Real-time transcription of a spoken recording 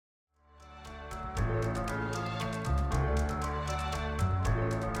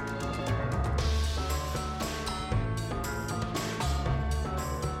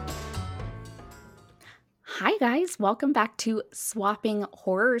guys, welcome back to Swapping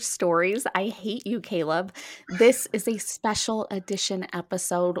Horror Stories. I hate you, Caleb. This is a special edition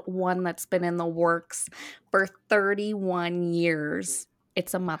episode, one that's been in the works for 31 years.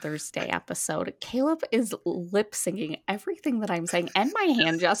 It's a Mother's Day episode. Caleb is lip syncing everything that I'm saying and my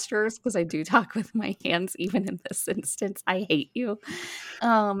hand gestures because I do talk with my hands, even in this instance. I hate you.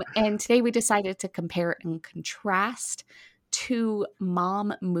 And today we decided to compare and contrast two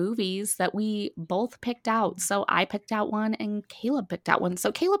mom movies that we both picked out. So I picked out one and Caleb picked out one.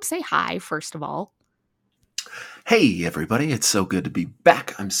 So Caleb, say hi, first of all. Hey everybody, it's so good to be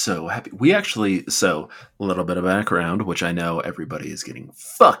back. I'm so happy. So a little bit of background, which I know everybody is getting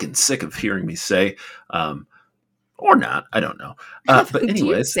fucking sick of hearing me say, or not, I don't know. But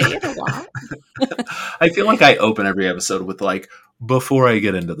anyways. Do you say it a lot? I feel like I open every episode with before I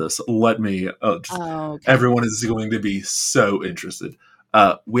get into this, everyone is going to be so interested.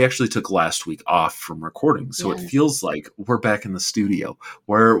 We actually took last week off from recording, so It feels like we're back in the studio.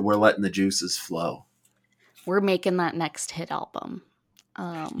 We're letting the juices flow. We're making that next hit album.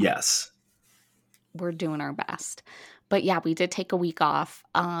 Yes. We're doing our best. But yeah, we did take a week off,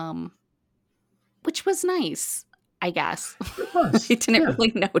 which was nice, I guess. I didn't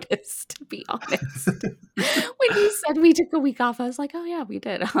really notice, to be honest. When you said we took a week off, I was like, oh yeah, we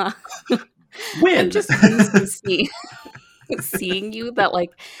did, huh? When? I'm just used to seeing you, that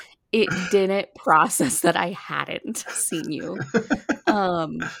it didn't process that I hadn't seen you.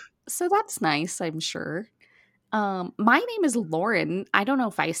 So that's nice, I'm sure. My name is Lauren. I don't know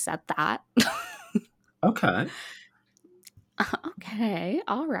if I said that. Okay. Okay.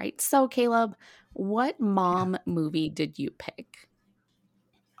 All right. So Caleb, what mom movie did you pick?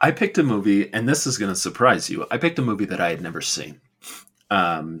 I picked a movie, and this is going to surprise you. I picked a movie that I had never seen.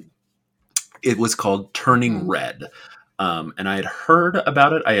 It was called Turning Red. And I had heard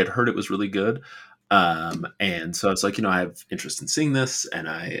about it. I had heard it was really good. And so I was like, I have interest in seeing this, and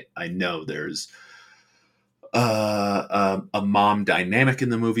I know there's a mom dynamic in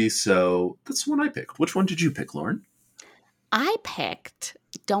the movie, so that's the one I picked. Which one did you pick, Lauren? I picked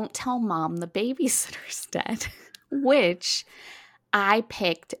Don't Tell Mom the Babysitter's Dead, which I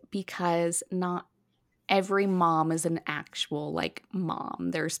picked because not every mom is an actual mom.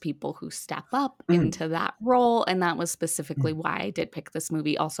 There's people who step up into that role, and that was specifically why I did pick this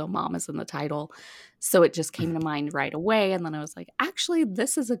movie. Also, mom is in the title, so it just came to mind right away, and then I was like, actually,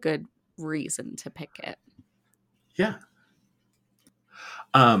 this is a good reason to pick it. Yeah.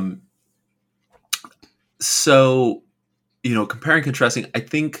 So, comparing and contrasting, I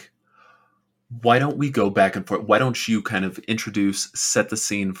think, why don't we go back and forth? Why don't you kind of set the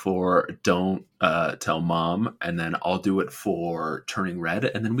scene for Don't Tell Mom, and then I'll do it for Turning Red,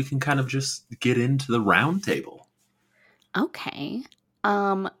 and then we can kind of just get into the round table. Okay.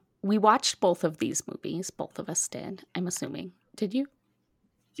 We watched both of these movies. Both of us did, I'm assuming. Did you?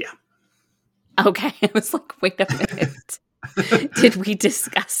 Yeah. Okay. I was like, wait a minute. Did we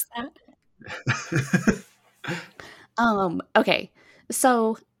discuss that? Okay.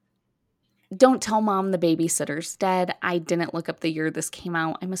 So Don't Tell Mom the Babysitter's Dead. I didn't look up the year this came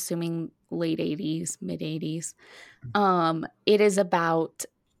out. I'm assuming late 80s, mid 80s. It is about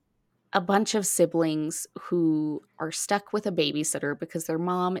a bunch of siblings who are stuck with a babysitter because their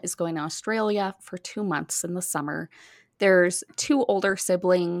mom is going to Australia for 2 months in the summer. There's two older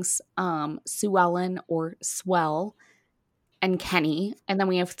siblings, Sue Ellen or Swell, and Kenny. And then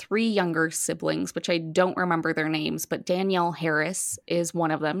we have three younger siblings, which I don't remember their names, but Danielle Harris is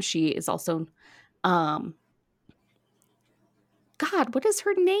one of them. She is also, God, what is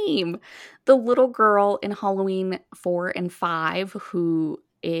her name? The little girl in Halloween 4 and 5 who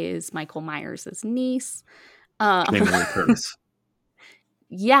is Michael Myers' niece. Jamie Lee Curtis.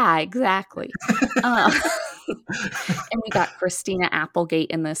 Yeah, exactly. And we got Christina Applegate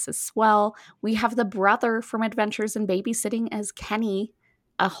in this as well. We have the brother from Adventures in Babysitting as Kenny,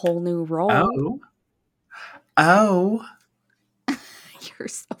 a whole new role. Oh. You're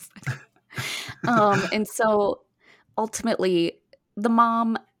so funny. And so ultimately, the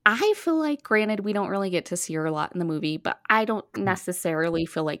mom, I feel like, granted, we don't really get to see her a lot in the movie, but I don't necessarily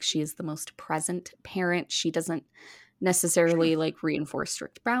feel like she is the most present parent. She doesn't necessarily reinforce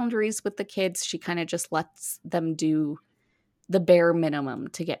strict boundaries with the kids. She kind of just lets them do the bare minimum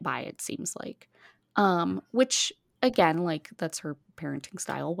to get by, it seems like. Which, again, that's her parenting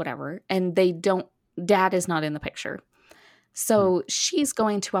style, whatever. And dad is not in the picture. So she's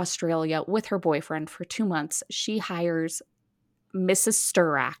going to Australia with her boyfriend for 2 months. She hires Mrs.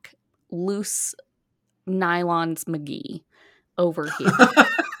 Sturak, Loose Nylons McGee, over here.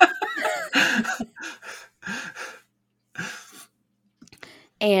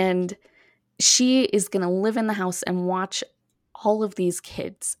 And she is going to live in the house and watch all of these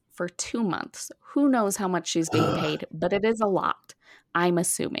kids for 2 months. Who knows how much she's being paid, but it is a lot, I'm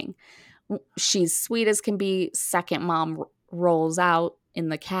assuming. She's sweet as can be. Second mom rolls out in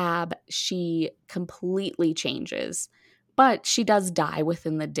the cab. She completely changes, but she does die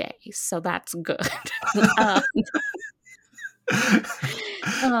within the day, so that's good.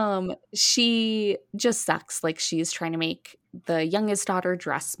 She just sucks. Like, she's trying to make the youngest daughter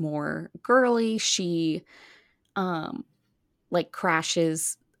dress more girly. She like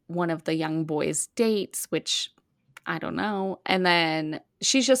crashes one of the young boys' dates, which I don't know. And then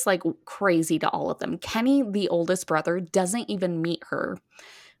she's just like crazy to all of them. Kenny, the oldest brother, doesn't even meet her,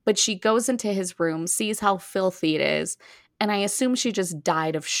 but she goes into his room, sees how filthy it is, and I assume she just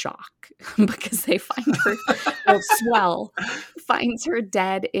died of shock because they find her, Swell finds her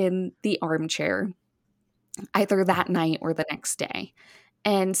dead in the armchair either that night or the next day.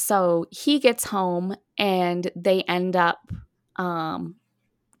 And so he gets home and they end up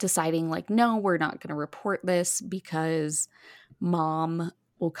deciding like, no, we're not going to report this because mom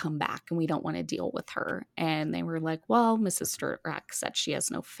will come back and we don't want to deal with her. And they were like, well, Mrs. Sturrock said she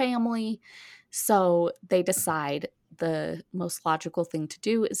has no family. So they decide the most logical thing to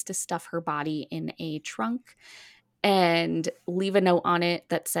do is to stuff her body in a trunk and leave a note on it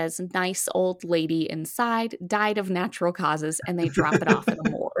that says, nice old lady inside, died of natural causes, and they drop it off in a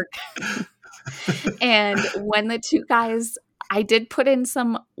morgue. And when the two guys, I did put in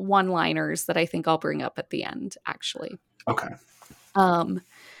some one-liners that I think I'll bring up at the end, actually. Okay.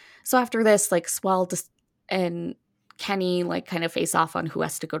 So after this, like, Swell and Kenny like kind of face off on who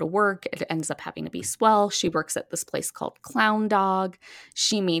has to go to work. It ends up having to be Swell. She works at this place called Clown Dog.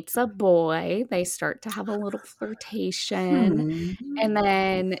 She meets a boy. They start to have a little flirtation. And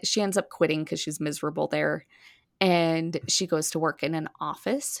then she ends up quitting because she's miserable there. And she goes to work in an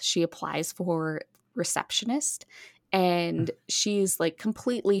office. She applies for receptionist. And she's like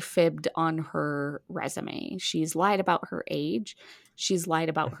completely fibbed on her resume. She's lied about her age. She's lied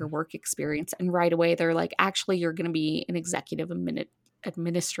about her work experience. And right away, they're like, actually, you're going to be an executive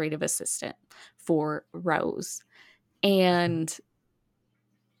administrative assistant for Rose. And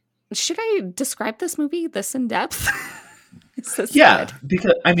should I describe this movie this in depth? Yeah, good?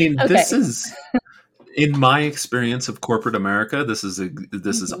 Because I mean, this is, in my experience of corporate America, this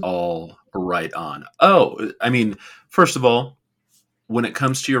is all right on. Oh, I mean, first of all, when it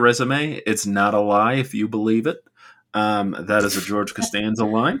comes to your resume, it's not a lie if you believe it. That is a George Costanza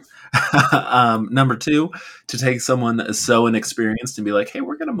line. Number two, to take someone so inexperienced and be like, "Hey,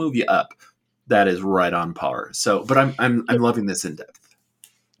 we're going to move you up." That is right on par. So, but I'm loving this in depth.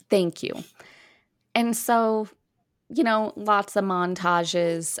 Thank you. And so, you know, lots of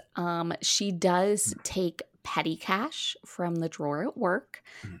montages. She does take petty cash from the drawer at work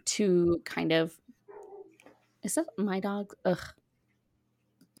to kind of. Is that my dog? Ugh.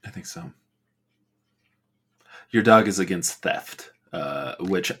 I think so. Your dog is against theft,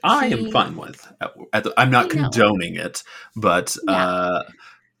 which I am fine with. I'm not condoning it, but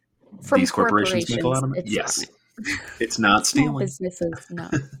these corporations make a lot of money. Yes, it's not stealing. Businesses, no.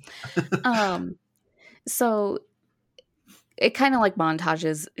 So it kind of like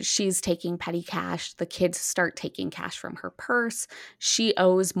montages. She's taking petty cash. The kids start taking cash from her purse. She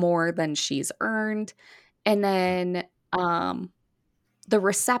owes more than she's earned. And then the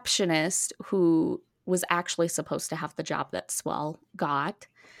receptionist, who was actually supposed to have the job that Swell got,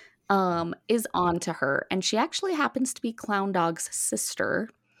 is on to her. And she actually happens to be Clown Dog's sister.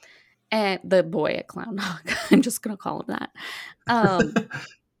 And the boy at Clown Dog. I'm just going to call him that.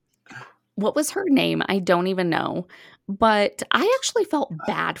 What was her name? I don't even know. But I actually felt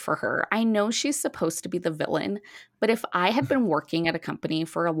bad for her. I know she's supposed to be the villain, but if I had been working at a company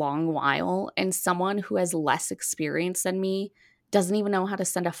for a long while and someone who has less experience than me doesn't even know how to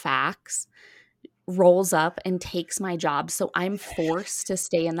send a fax, rolls up and takes my job, so I'm forced to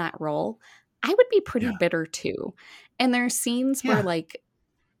stay in that role, I would be pretty bitter too. And there's scenes where like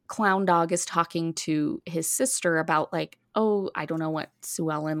Clown Dog is talking to his sister about like, oh, I don't know what Sue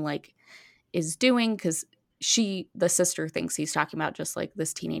Ellen like is doing, because the sister thinks he's talking about just like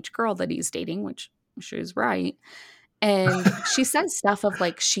this teenage girl that he's dating, which she's right. And she says stuff of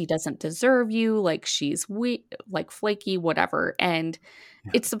like, she doesn't deserve you, like she's like flaky, whatever. And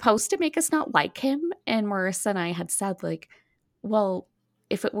it's supposed to make us not like him. And Marissa and I had said like, well,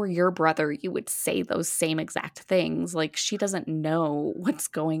 if it were your brother, you would say those same exact things. Like, she doesn't know what's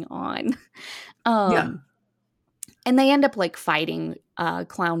going on. And they end up like fighting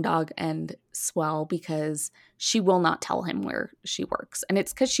Clown Dog and Swell because she will not tell him where she works. And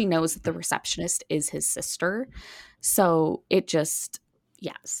it's because she knows that the receptionist is his sister. So it just,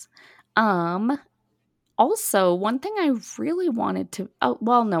 yes. Um, Also, one thing I really wanted to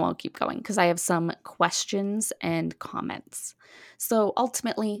no, I'll keep going because I have some questions and comments. So,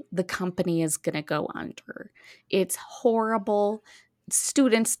 ultimately, the company is gonna go under. It's horrible.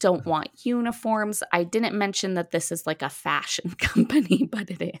 Students don't want uniforms. I didn't mention that this is like a fashion company, but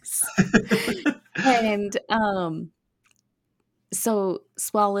it is. And, so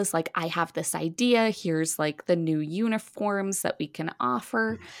Swell is like, I have this idea. Here's like the new uniforms that we can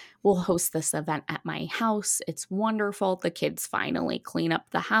offer. We'll host this event at my house. It's wonderful. The kids finally clean up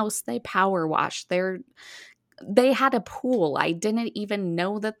the house. They power wash. They had a pool. I didn't even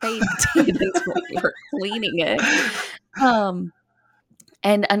know that they did until they were cleaning it.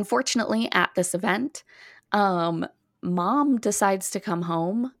 And unfortunately, at this event, mom decides to come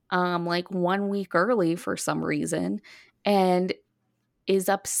home like 1 week early for some reason, and is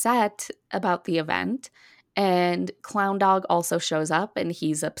upset about the event. And Clown Dog also shows up and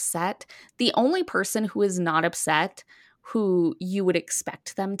he's upset. The only person who is not upset, who you would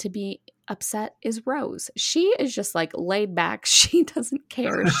expect them to be upset, is Rose. She is just like laid back. She doesn't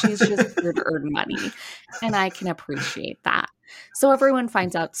care. She's just here to earn money. And I can appreciate that. So everyone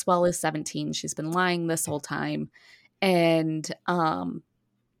finds out Swell is 17. She's been lying this whole time. And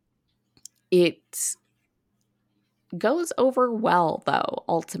it goes over well, though,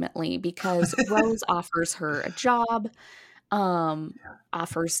 ultimately, because Rose offers her a job,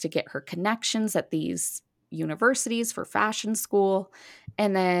 offers to get her connections at these universities for fashion school.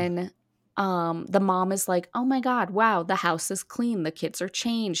 And then the mom is like, oh my God, wow, the house is clean. The kids are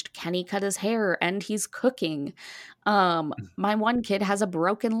changed. Kenny cut his hair and he's cooking. My one kid has a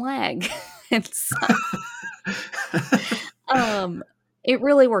broken leg. And so, it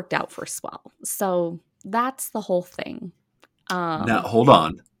really worked out for Swell. So that's the whole thing. Now, hold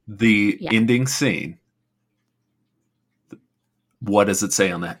on. The ending scene, what does it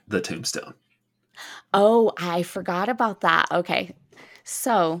say on the tombstone? Oh, I forgot about that. Okay.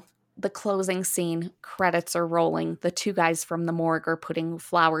 So the closing scene, credits are rolling. The two guys from the morgue are putting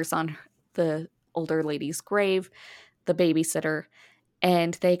flowers on the older lady's grave, the babysitter,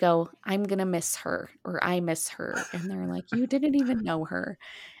 and they go, I'm going to miss her, or I miss her. And they're like, you didn't even know her.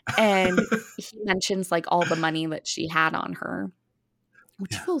 And he mentions like all the money that she had on her,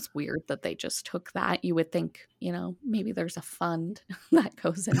 which feels weird that they just took that. You would think, maybe there's a fund that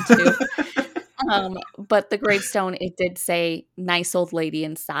goes into. But the gravestone, it did say, nice old lady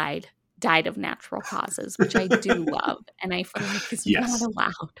inside, died of natural causes, which I do love. And I feel like is not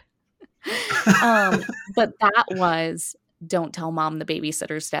allowed. But that was, don't tell mom the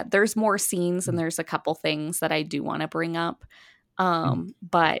babysitter's dead. There's more scenes and there's a couple things that I do want to bring up.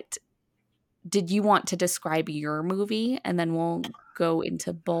 But did you want to describe your movie and then we'll go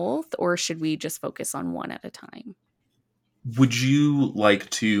into both, or should we just focus on one at a time? Would you like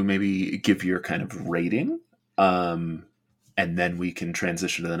to maybe give your kind of rating? And then we can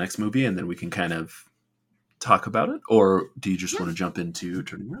transition to the next movie and then we can kind of talk about it? Or do you just want to jump into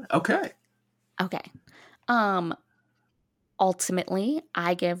Turning Red? Okay. Ultimately,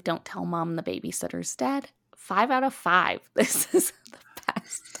 I give Don't Tell Mom the Babysitter's Dead 5 out of 5. This is the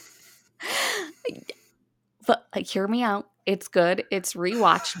best. But hear me out. It's good. It's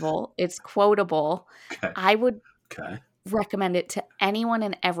rewatchable. It's quotable. Okay. I would recommend it to anyone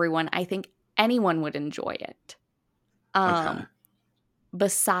and everyone. I think anyone would enjoy it.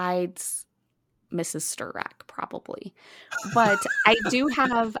 Besides Mrs. Sturak, probably. But I do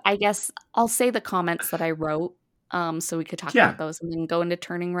have, I guess, I'll say the comments that I wrote, so we could talk about those and then go into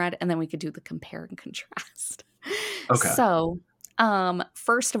Turning Red, and then we could do the compare and contrast. Okay. So,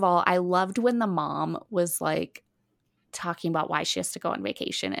 first of all, I loved when the mom was like talking about why she has to go on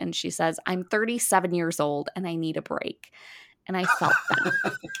vacation, and she says, I'm 37 years old and I need a break. And I felt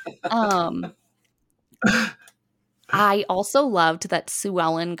that. I also loved that Sue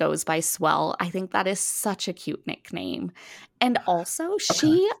Ellen goes by Swell. I think that is such a cute nickname. And also,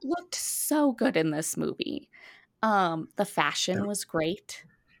 she looked so good in this movie. The fashion was great.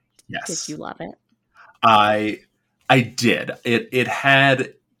 Yes. Did you love it? I did. It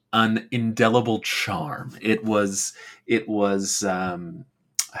had an indelible charm. It was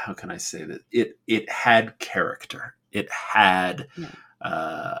how can I say that? It had character. It had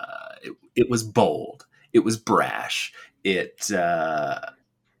it was bold. It was brash. I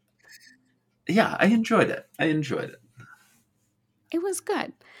enjoyed it. It was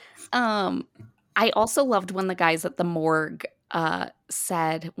good. I also loved when the guys at the morgue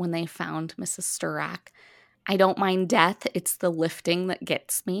said when they found Mrs. Sturak, I don't mind death. It's the lifting that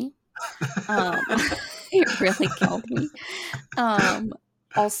gets me. It really killed me.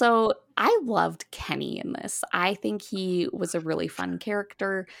 Also, I loved Kenny in this. I think he was a really fun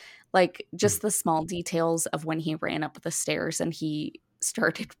character. Like, just the small details of when he ran up the stairs and he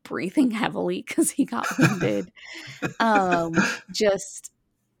started breathing heavily because he got winded. Just,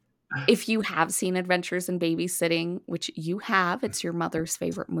 if you have seen Adventures in Babysitting, which you have, it's your mother's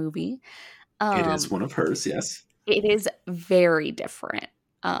favorite movie. It is one of hers, yes. It is very different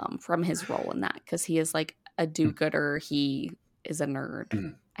from his role in that because he is like a do-gooder. He is a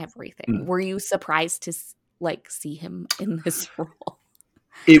nerd, everything. Were you surprised to like see him in this role?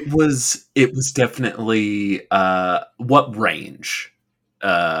 It was definitely what range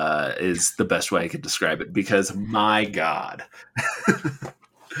is the best way I could describe it, because my God.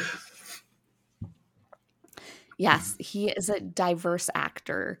 Yes, he is a diverse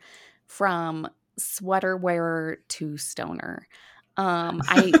actor from sweater wearer to stoner.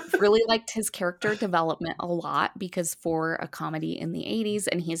 I really liked his character development a lot because for a comedy in the 80s,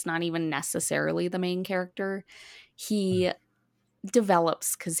 and he's not even necessarily the main character, he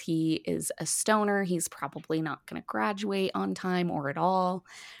develops because he is a stoner. He's probably not going to graduate on time or at all.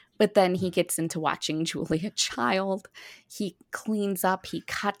 But then he gets into watching Julia Child. He cleans up. He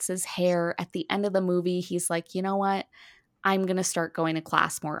cuts his hair. At the end of the movie, he's like, you know what? I'm going to start going to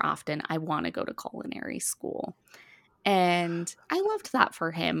class more often. I want to go to culinary school. And I loved that for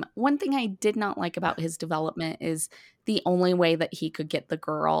him. One thing I did not like about his development is the only way that he could get the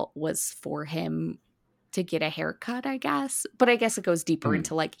girl was for him to get a haircut, I guess. But I guess it goes deeper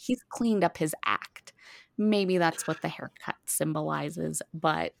into like he's cleaned up his act. Maybe that's what the haircut symbolizes,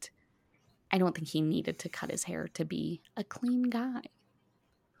 but I don't think he needed to cut his hair to be a clean guy.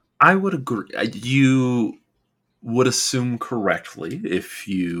 I would agree. You would assume correctly if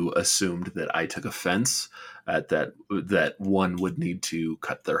you assumed that I took offense at that one would need to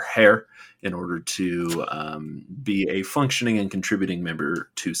cut their hair in order to be a functioning and contributing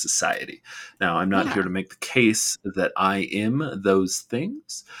member to society. Now, I'm not here to make the case that I am those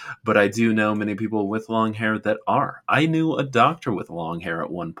things, but I do know many people with long hair that are. I knew a doctor with long hair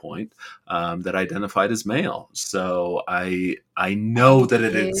at one point that identified as male, so I know that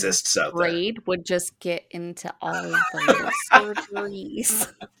it exists out there. Braid would just get into all of the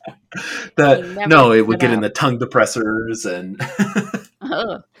surgeries. No, it would get in the tongue depressors and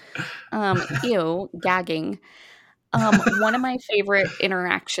ew, gagging. One of my favorite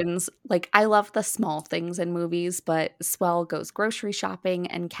interactions, like I love the small things in movies, but Swell goes grocery shopping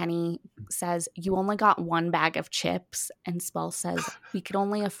and Kenny says, "You only got one bag of chips," and Swell says, "We could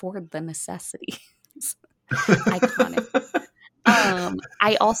only afford the necessities." Iconic.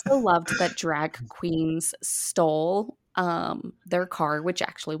 I also loved that drag queens stole their car, which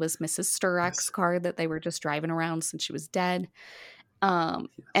actually was Mrs. Sturrock's car that they were just driving around since she was dead. And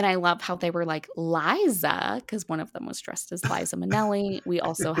I love how they were like Liza, because one of them was dressed as Liza Minnelli. We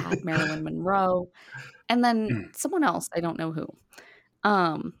also had Marilyn Monroe, and then someone else, I don't know who.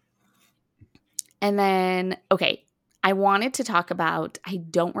 And then, okay, I wanted to talk about, I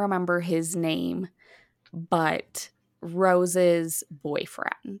don't remember his name, but Rose's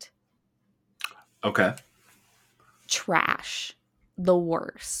boyfriend. Okay. Trash. The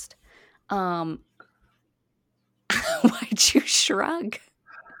worst. Why'd you shrug?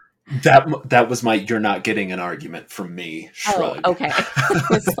 That was my "you're not getting an argument from me" shrug. Oh, okay.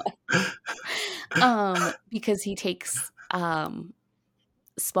 Because he takes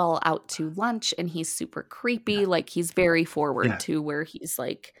Swell out to lunch and he's super creepy. Like he's very forward to where he's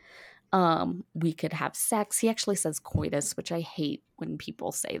like, we could have sex. He actually says coitus, which I hate when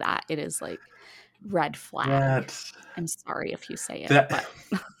people say that. It is like red flag. I'm sorry if you say it. But.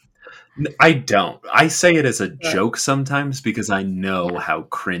 I don't. I say it as a joke sometimes because I know how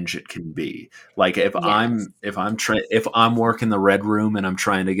cringe it can be. Like if I'm working the red room and I'm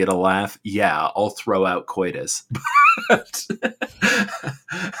trying to get a laugh, I'll throw out coitus. All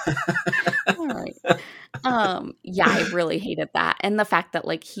right. I really hated that. And the fact that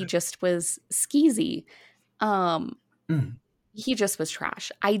like he just was skeezy. He just was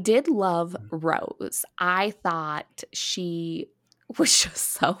trash. I did love Rose. I thought she was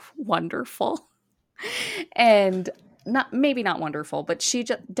just so wonderful. And maybe not wonderful, but she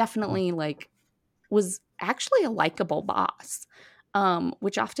just definitely like was actually a likable boss.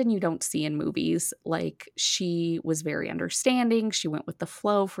 Which often you don't see in movies. Like she was very understanding. She went with the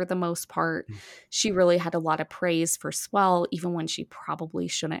flow for the most part. She really had a lot of praise for Swell, even when she probably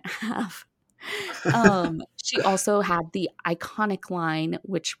shouldn't have. She also had the iconic line,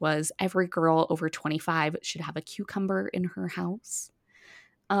 which was every girl over 25 should have a cucumber in her house.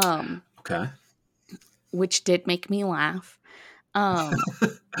 Okay. Which did make me laugh.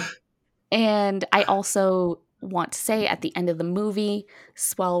 And I also want to say at the end of the movie,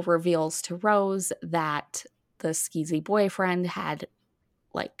 Swell reveals to Rose that the skeezy boyfriend had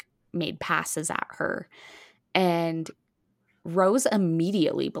like made passes at her, and Rose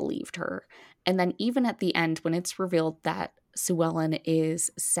immediately believed her. And then even at the end, when it's revealed that Sue Ellen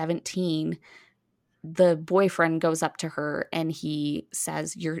is 17, the boyfriend goes up to her and he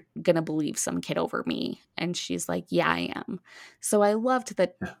says, "You're going to believe some kid over me." And she's like, "Yeah, I am." So I loved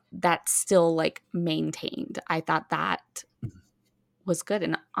that that's still like maintained. I thought that was good.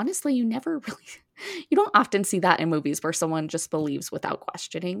 And honestly, you don't often see that in movies where someone just believes without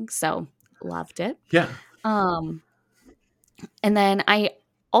questioning. So loved it. Yeah. And then I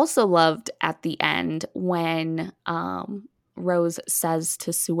also loved at the end when Rose says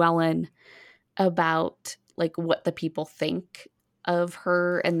to Sue Ellen about like what the people think of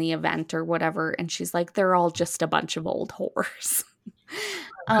her and the event or whatever. And she's like, "They're all just a bunch of old whores."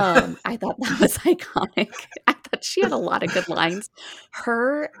 I thought that was iconic. I thought she had a lot of good lines.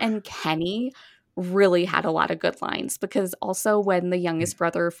 Her and Kenny really had a lot of good lines, because also when the youngest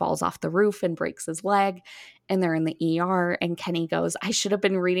brother falls off the roof and breaks his leg and they're in the ER and Kenny goes, "I should have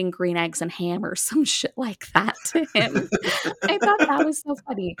been reading Green Eggs and Ham," or some shit like that to him. I thought that was so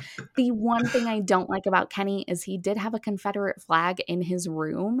funny. The one thing I don't like about Kenny is he did have a Confederate flag in his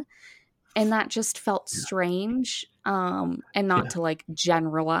room, and that just felt strange. And not to like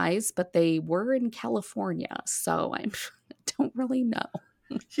generalize, but they were in California, so I don't really know.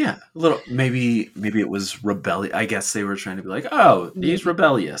 Yeah, a little. Maybe it was rebellious. I guess they were trying to be like, "Oh, he's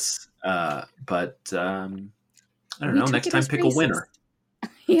rebellious." But I don't know. Next time, pick racist. A winner.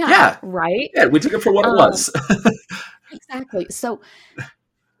 Yeah, right. Yeah, we took it for what it was. Exactly. So,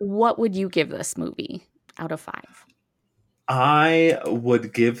 what would you give this movie out of 5? I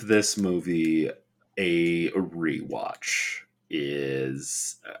would give this movie a rewatch.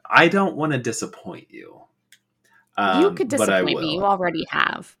 I don't want to disappoint you. You could disappoint me. You already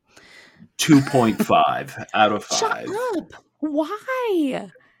have. 2.5 out of 5. Shut up. Why?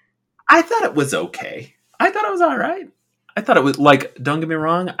 I thought it was okay. I thought it was all right. I thought it was like, don't get me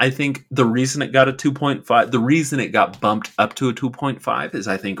wrong. I think the reason it got a 2.5, the reason it got bumped up to a 2.5 is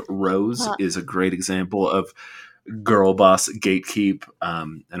I think Rose is a great example of girl boss gatekeep.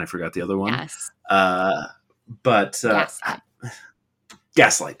 And I forgot the other one. Yes.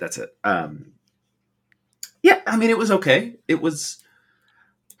 Gaslight. That's it. Yeah, I mean, it was okay. It was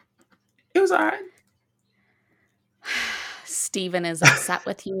all right. Steven is upset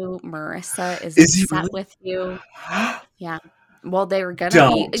with you. Marissa is upset with you. Yeah. Well, they were going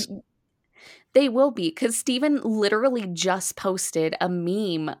to be. They will be, because Steven literally just posted a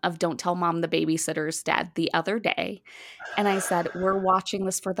meme of "Don't Tell Mom the Babysitter's Dead" the other day. And I said, "We're watching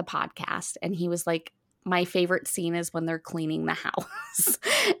this for the podcast." And he was like, "My favorite scene is when they're cleaning the house."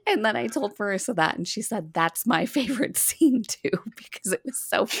 And then I told Marissa that, and she said, "That's my favorite scene too," because it was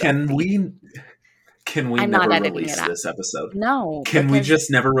so funny. Can we never release this episode? No. Can we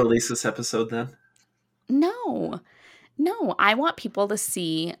just never release this episode then? No. I want people to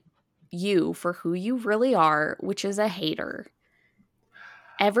see you for who you really are, which is a hater.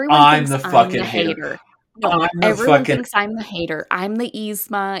 Everyone thinks I'm the hater. No, everyone thinks I'm the hater. I'm the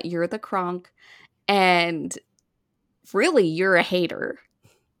Yzma, you're the Kronk, and really, you're a hater.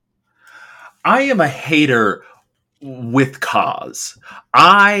 I am a hater with cause.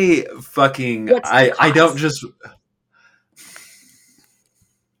 I don't just...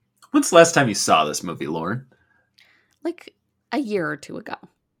 When's the last time you saw this movie, Lauren? Like a year or 2 ago.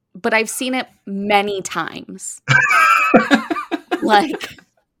 But I've seen it many times. like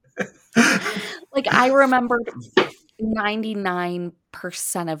I remembered 99%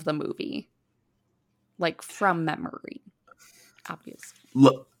 of the movie. Like from memory. Obviously.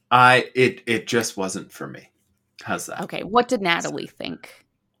 Look, it just wasn't for me. How's that? Okay, what did Natalie think?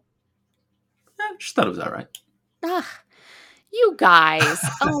 I just thought it was all right. Ugh, you guys.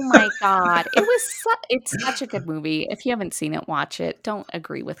 Oh my God. It's such a good movie. If you haven't seen it, watch it. Don't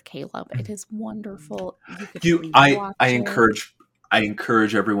agree with Caleb. It is wonderful. I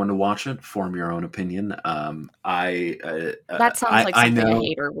encourage everyone to watch it. Form your own opinion. That sounds like something a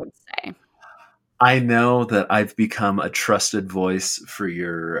hater would say. I know that I've become a trusted voice for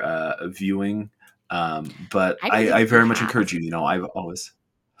your viewing, but I very much encourage you. You know, I've always...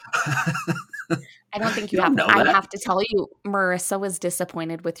 I don't think you have. I have to tell you, Marissa was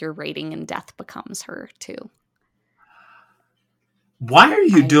disappointed with your rating, and Death Becomes Her too. Why are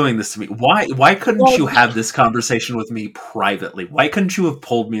you doing this to me? Why couldn't you have this conversation with me privately? Why couldn't you have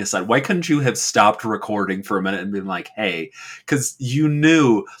pulled me aside? Why couldn't you have stopped recording for a minute and been like, hey, because you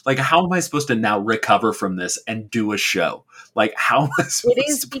knew, like, how am I supposed to now recover from this and do a show? Like, how am I supposed It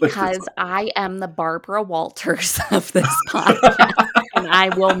is because I am the Barbara Walters of this podcast, and I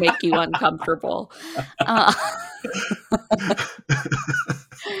will make you uncomfortable.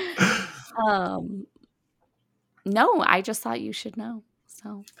 No, I just thought you should know.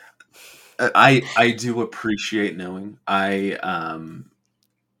 So I do appreciate knowing. I'm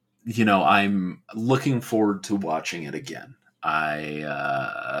looking forward to watching it again.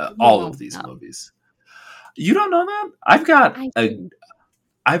 All of these movies. You don't know that?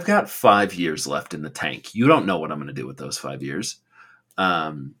 I've got 5 years left in the tank. You don't know what I'm going to do with those 5 years.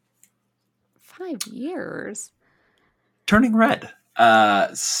 5 years? Turning red. No.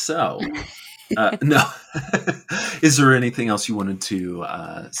 Is there anything else you wanted to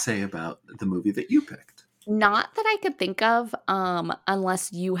say about the movie that you picked? Not that I could think of,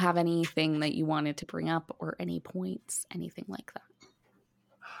 unless you have anything that you wanted to bring up or any points, anything like that.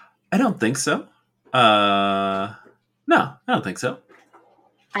 I don't think so. No, I don't think so.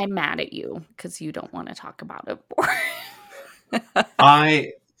 I'm mad at you because you don't want to talk about it more.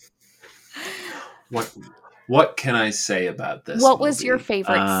 What can I say about this? What was your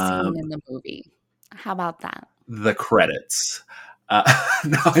favorite scene in the movie? How about that? The credits. No,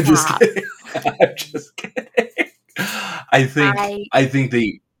 I'm just kidding. I'm just kidding. I think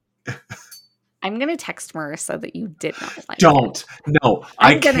the. I'm gonna text Marissa that you did not like. Don't. It. No,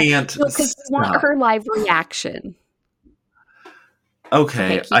 I can't. Because you want her live reaction.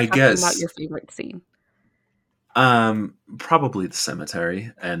 Okay, I guess. About your favorite scene. Probably the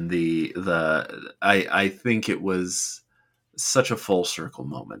cemetery and I think it was such a full circle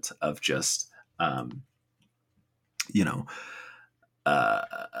moment of just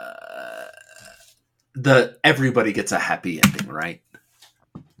everybody gets a happy ending, right?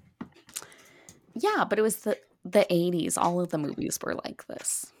 Yeah, but it was the 80s. All of the movies were like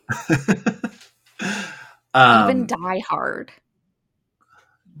this. Even Die Hard.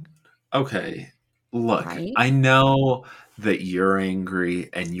 Okay. Look, right? I know that you're angry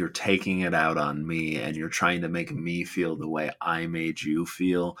and you're taking it out on me and you're trying to make me feel the way I made you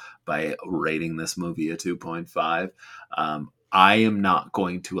feel by rating this movie a 2.5. I am not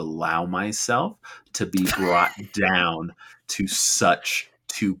going to allow myself to be brought down to such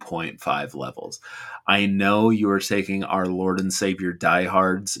 2.5 levels. I know you are taking our Lord and Savior Die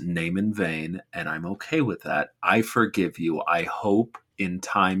Hard's name in vain, and I'm okay with that. I forgive you. I hope in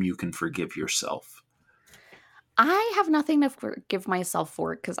time you can forgive yourself. I have nothing to forgive myself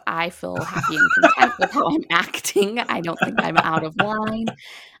for because I feel happy and content with how I'm acting. I don't think I'm out of line.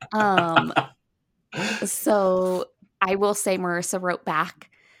 So I will say Marissa wrote back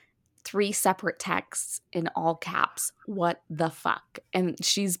 3 separate texts in all caps. What the fuck? And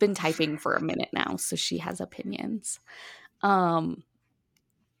she's been typing for a minute now, so she has opinions. I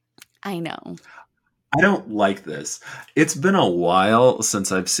know. I don't like this. It's been a while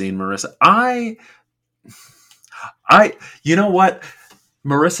since I've seen Marissa. You know what?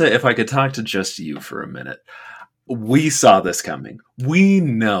 Marissa, if I could talk to just you for a minute. We saw this coming. We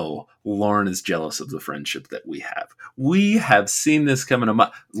know Lauren is jealous of the friendship that we have. We have seen this coming.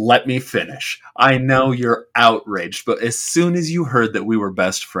 Let me finish. I know you're outraged, but as soon as you heard that we were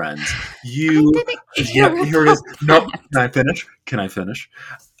best friends, here it is. No, Can I finish?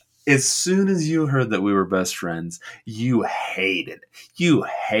 As soon as you heard that we were best friends, you hated it. You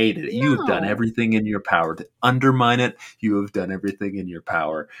hated it. No. You have done everything in your power to undermine it. You have done everything in your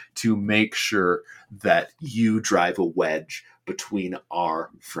power to make sure that you drive a wedge between our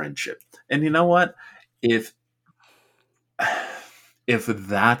friendship. And you know what? If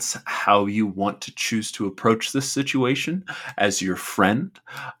that's how you want to choose to approach this situation as your friend,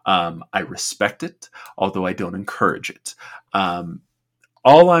 I respect it, although I don't encourage it.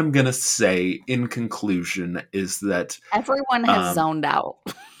 All I'm going to say in conclusion is that everyone has zoned out,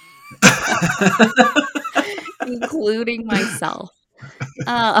 including myself.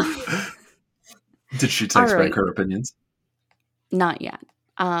 Did she text back her opinions? Not yet.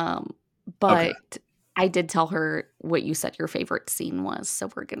 But okay. I did tell her what you said your favorite scene was, so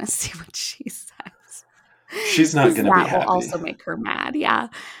we're going to see what she says. She's not going to be happy. That will also make her mad, yeah.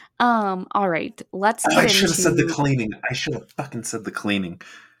 All right, let's get I should have said the cleaning. I should have fucking said the cleaning.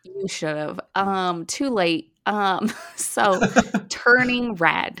 You should have. Too late. So Turning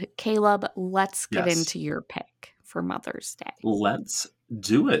Red. Caleb, let's get into your pick for Mother's Day. Let's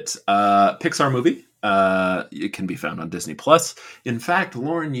do it. Pixar movie. It can be found on Disney Plus. In fact,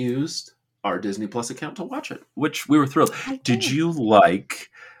 Lauren used our Disney Plus account to watch it, which we were thrilled. I Did you like?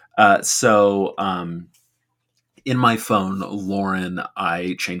 In my phone, Lauren,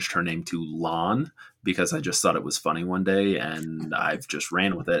 I changed her name to Lon because I just thought it was funny one day, and I've just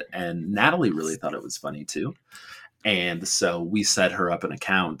ran with it. And Natalie really thought it was funny too, and so we set her up an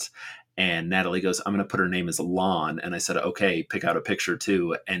account. And Natalie goes, "I'm going to put her name as Lon," and I said, "Okay, pick out a picture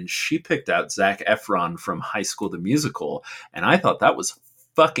too." And she picked out Zac Efron from High School the Musical, and I thought that was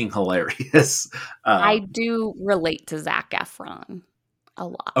fucking hilarious. I do relate to Zac Efron a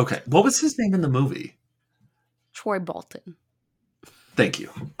lot. Okay, what was his name in the movie? Troy Bolton. Thank you.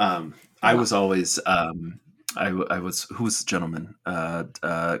 I was always I was who was the gentleman?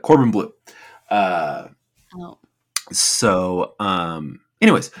 Corbin Bleu. So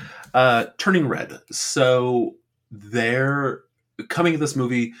anyways, Turning Red. So they're coming to this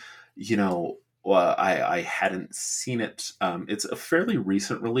movie, you know, I hadn't seen it. It's a fairly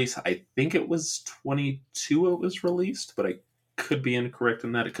recent release. I think it was 22 it was released, but I could be incorrect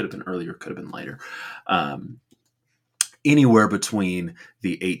in that. It could have been earlier, could have been later. Anywhere between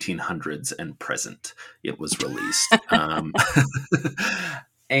the 1800s and present, it was released.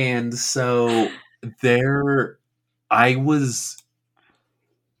 And so I was,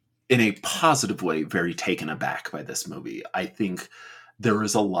 in a positive way, very taken aback by this movie. I think there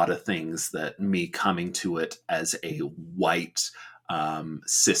is a lot of things that me coming to it as a white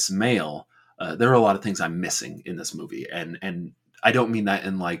cis male, there are a lot of things I'm missing in this movie. And I don't mean that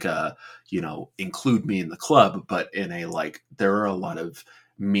in like a, include me in the club, but in a like, there are a lot of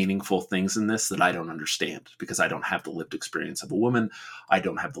meaningful things in this that I don't understand because I don't have the lived experience of a woman. I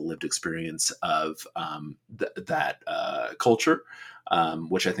don't have the lived experience of that culture,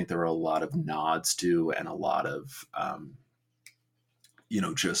 which I think there are a lot of nods to and a lot of,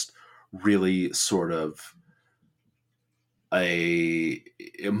 just really sort of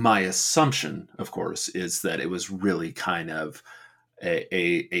my assumption, of course, is that it was really kind of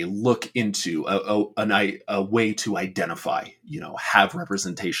a look into a way to identify, have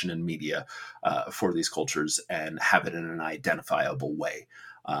representation in media for these cultures and have it in an identifiable way.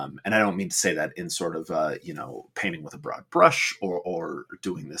 And I don't mean to say that in sort of, painting with a broad brush or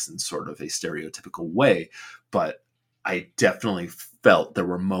doing this in sort of a stereotypical way, but I definitely felt there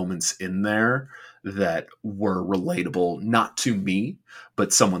were moments in there that were relatable, not to me,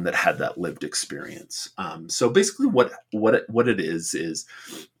 but someone that had that lived experience. So basically what it is,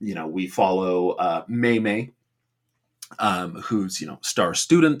 we follow Mei Mei, who's, star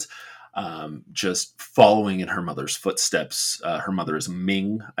student, just following in her mother's footsteps. Her mother is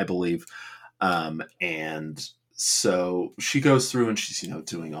Ming, I believe. And so she goes through and she's,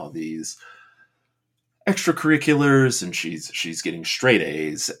 doing all these extracurriculars, and she's getting straight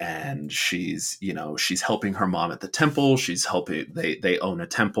A's, and she's helping her mom at the temple. She's helping, they own a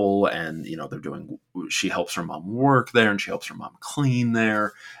temple, and she helps her mom work there, and she helps her mom clean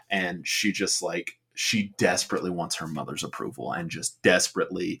there, and she desperately wants her mother's approval, and just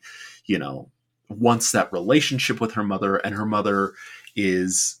desperately wants that relationship with her mother. And her mother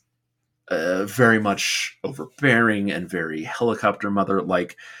is very much overbearing and very helicopter mother.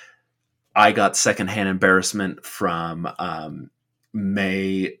 Like, I got secondhand embarrassment from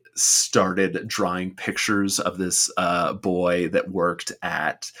May started drawing pictures of this boy that worked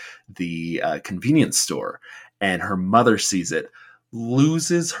at the convenience store, and her mother sees it,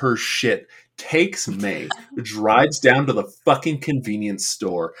 loses her shit, takes May, drives down to the fucking convenience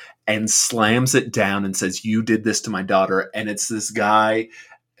store and slams it down and says, "You did this to my daughter." And it's this guy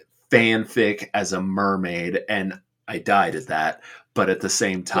fanfic as a mermaid, and I died at that. But at the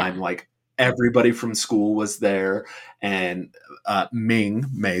same time, like, everybody from school was there, and Ming,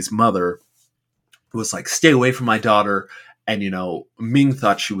 May's mother, was like, "Stay away from my daughter." And, Ming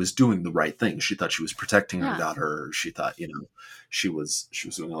thought she was doing the right thing. She thought she was protecting her daughter. She thought, she was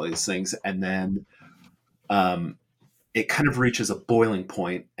doing all these things. And then it kind of reaches a boiling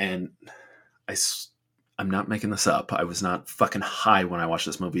point, and I'm not making this up. I was not fucking high when I watched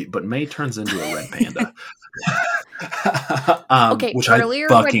this movie, but May turns into a red panda. Okay, which earlier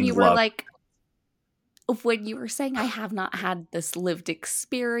when you were like, when you were saying I have not had this lived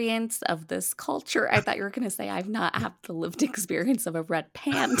experience of this culture, I thought you were going to say I've not had the lived experience of a red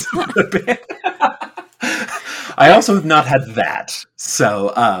panda. I also have not had that.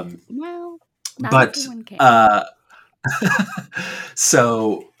 So, well, but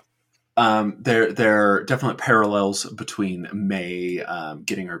so there are definite parallels between May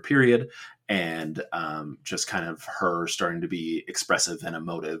getting her period and just kind of her starting to be expressive and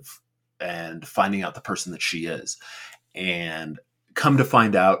emotive and finding out the person that she is. And come to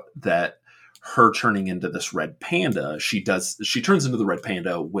find out that her turning into this red panda, she turns into the red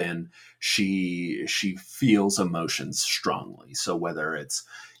panda when she feels emotions strongly. So whether it's,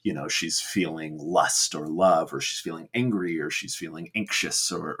 she's feeling lust or love, or she's feeling angry, or she's feeling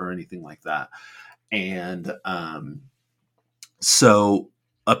anxious, or anything like that. And so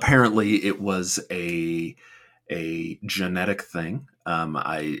apparently it was a genetic thing.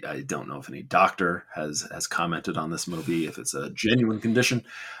 I don't know if any doctor has commented on this movie, if it's a genuine condition.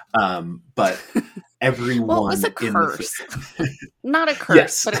 But everyone well, it was a curse. Not a curse,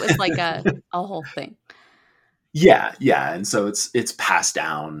 yes. But it was like a whole thing. Yeah. And so it's passed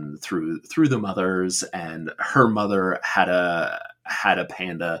down through the mothers, and her mother had a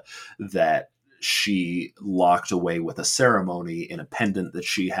panda that she locked away with a ceremony in a pendant that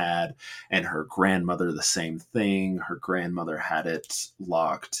she had, and her grandmother the same thing. Her grandmother had it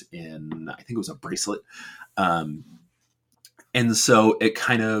locked in, I think it was a bracelet. And so it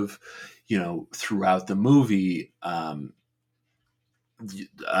kind of, throughout the movie,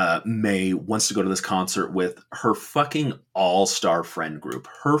 May wants to go to this concert with her fucking all-star friend group.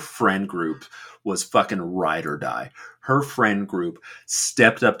 Her friend group was fucking ride or die. Her friend group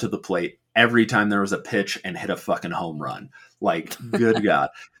stepped up to the plate every time there was a pitch and hit a fucking home run. Like, good God.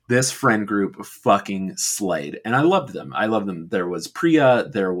 This friend group fucking slayed. And I loved them. There was Priya.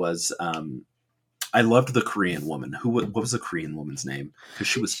 There was, I loved the Korean woman. What was the Korean woman's name? Because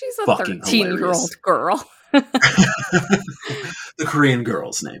she's a fucking 13-year-old girl. The Korean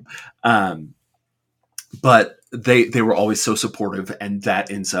girl's name. But they were always so supportive, and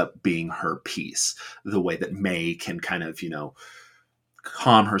that ends up being her piece. The way that May can kind of,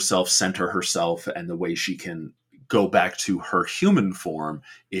 calm herself, center herself, and the way she can go back to her human form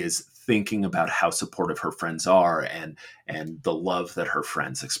is thinking about how supportive her friends are, and the love that her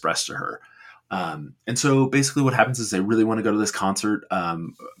friends express to her. And so basically what happens is they really want to go to this concert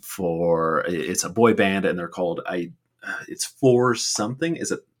it's a boy band, and they're called, it's For Something.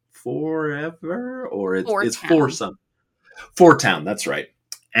 Is it Forever? Or it's For Something? For Town, that's right.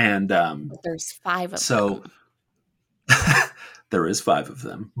 And there's 5 of them. So there is 5 of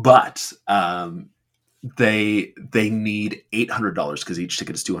them. But they need $800 because each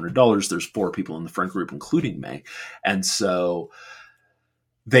ticket is $200. There's 4 people in the front group, including May. And so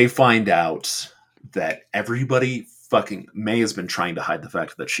they find out that everybody fucking May has been trying to hide the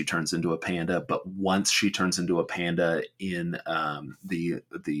fact that she turns into a panda, but once she turns into a panda in the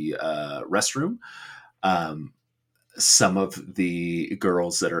restroom, some of the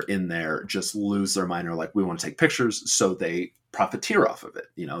girls that are in there just lose their mind, or like, we want to take pictures, so they profiteer off of it.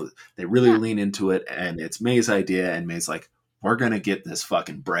 They really lean into it, and it's May's idea, and May's like, we're going to get this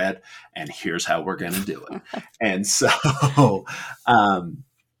fucking bread, and here's how we're going to do it. And so,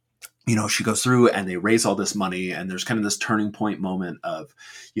 she goes through, and they raise all this money, and there's kind of this turning point moment of,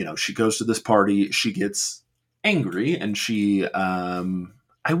 she goes to this party, she gets angry, and she,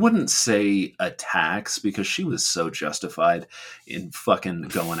 I wouldn't say attacks, because she was so justified in fucking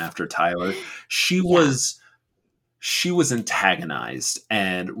going after Tyler. She was antagonized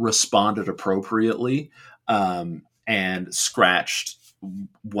and responded appropriately, and scratched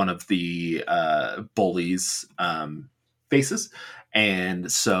one of the bullies' faces. And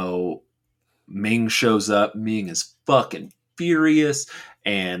so Ming shows up. Ming is fucking furious,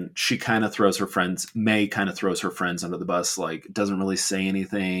 and she kind of throws her friends. May kind of throws her friends under the bus, like, doesn't really say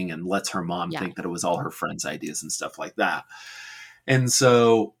anything, and lets her mom think that it was all her friends' ideas and stuff like that. And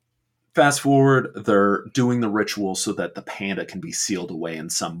so fast forward, they're doing the ritual so that the panda can be sealed away in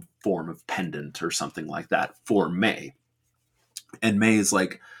some form of pendant or something like that for May. And May is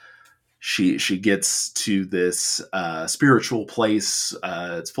like, she gets to this spiritual place.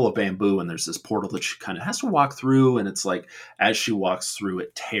 It's full of bamboo, and there's this portal that she kind of has to walk through. And it's like, as she walks through,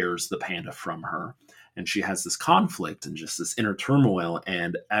 it tears the panda from her. And she has this conflict and just this inner turmoil.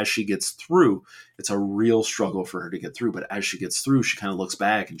 And as she gets through, it's a real struggle for her to get through. But as she gets through, she kind of looks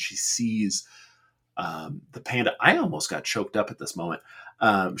back and she sees the panda. I almost got choked up at this moment.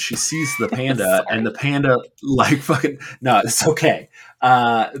 She sees the panda, and the panda, like, fucking, no, it's okay.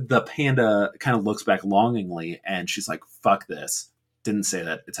 The panda kind of looks back longingly, and she's like, fuck this. Didn't say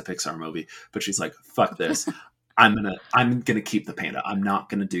that, it's a Pixar movie, but she's like, fuck this. I'm gonna keep the panda. I'm not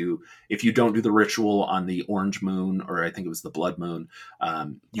gonna do, if you don't do the ritual on the orange moon, or I think it was the blood moon,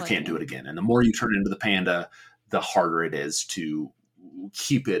 you can't do it again. And the more you turn into the panda, the harder it is to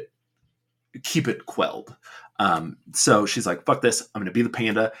keep it quelled. So she's like, fuck this, I'm gonna be the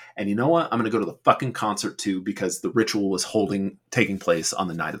panda, and you know what, I'm gonna go to the fucking concert too, because the ritual was taking place on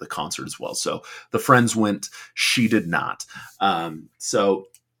the night of the concert as well. So the friends went, she did not. So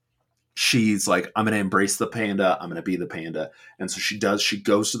she's like, I'm gonna embrace the panda, I'm gonna be the panda. And so she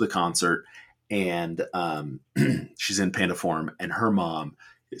goes to the concert, and she's in panda form, and her mom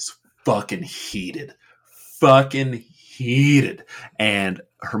is fucking heated, and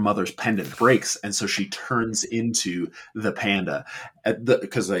her mother's pendant breaks, and so she turns into the panda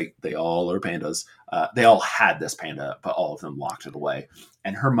because they all are pandas. They all had this panda, but all of them locked it away.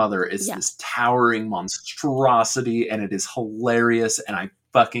 And her mother is this towering monstrosity, and it is hilarious, and I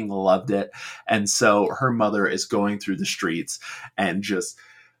fucking loved it. And so her mother is going through the streets and just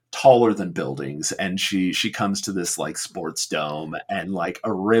taller than buildings, and she comes to this like sports dome and like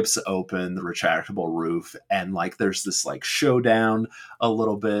rips open the retractable roof, and like there's this like showdown a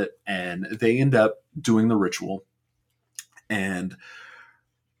little bit, and they end up doing the ritual. And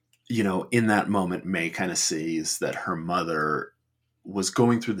you know, in that moment, May kind of sees that her mother was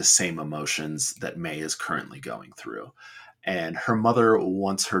going through the same emotions that May is currently going through, and her mother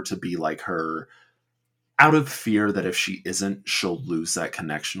wants her to be like her, out of fear that if she isn't, she'll lose that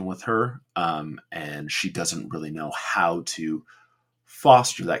connection with her. And she doesn't really know how to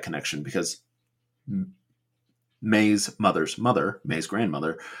foster that connection because May's mother's mother, May's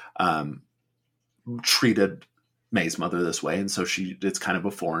grandmother, treated May's mother this way. And so it's kind of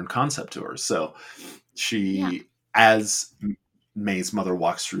a foreign concept to her. So as May's mother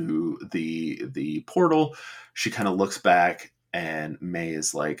walks through the portal, she kind of looks back, and May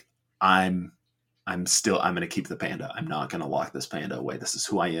is like, I'm going to keep the panda. I'm not going to lock this panda away. This is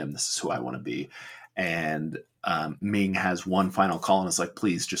who I am. This is who I want to be. And Ming has one final call and is like,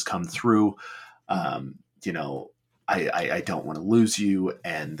 please just come through. You know, I don't want to lose you.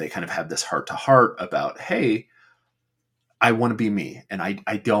 And they kind of have this heart to heart about, hey, I want to be me. And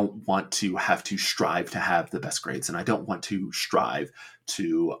I don't want to have to strive to have the best grades. And I don't want to strive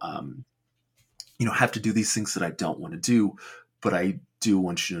to, have to do these things that I don't want to do. But I do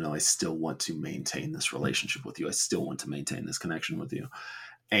want you to know I still want to maintain this relationship with you. I still want to maintain this connection with you.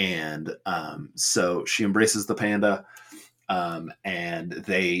 And so she embraces the panda, and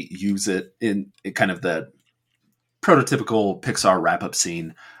they use it in kind of the prototypical Pixar wrap-up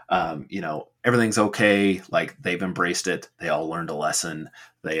scene. Everything's okay. Like, they've embraced it. They all learned a lesson.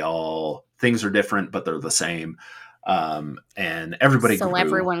 Things are different, but they're the same. And everybody So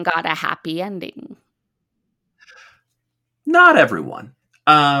everyone got a happy ending. Not everyone.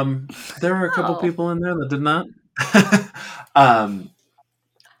 There were a couple people in there that did not. I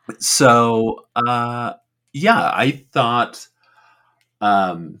thought,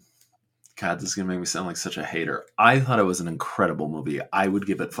 God, this is going to make me sound like such a hater. I thought it was an incredible movie. I would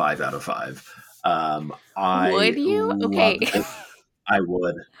give it 5 out of 5. Would you? Okay. I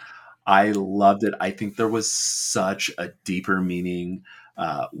would. I loved it. I think there was such a deeper meaning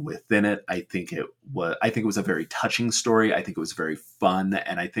within it. I think it was a very touching story. I think it was very fun,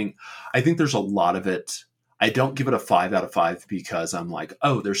 and I think there's a lot of it. I don't give it a 5 out of 5 because I'm like,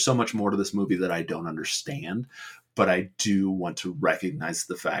 oh, there's so much more to this movie that I don't understand. But I do want to recognize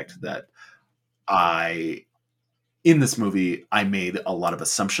the fact that in this movie, I made a lot of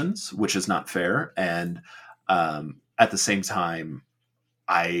assumptions, which is not fair. And at the same time,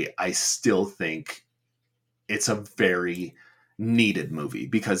 I still think it's a very needed movie,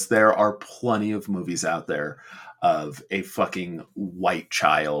 because there are plenty of movies out there of a fucking white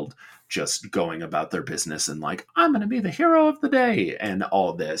child just going about their business and like, I'm going to be the hero of the day and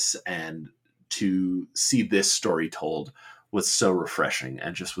all this. And to see this story told was so refreshing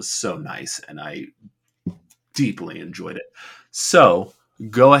and just was so nice. And I deeply enjoyed it. So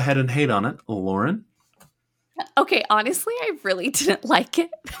go ahead and hate on it, Lauren. Okay, honestly, I really didn't like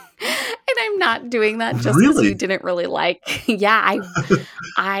it. And I'm not doing that just because you didn't really like. Yeah,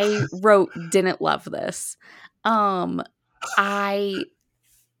 I wrote didn't love this. I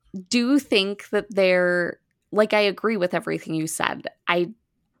do think that I agree with everything you said.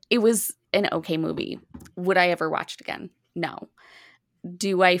 It was an okay movie. Would I ever watch it again? No.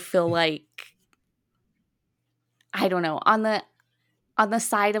 Do I feel like, I don't know, on the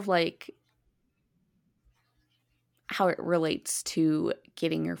side of like how it relates to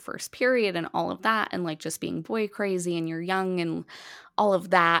getting your first period and all of that, and like just being boy crazy and you're young and all of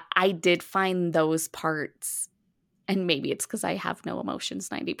that, I did find those parts, and maybe it's because I have no emotions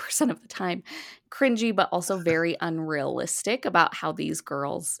 90% of the time, cringy, but also very unrealistic about how these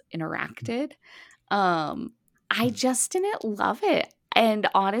girls interacted. I just didn't love it. And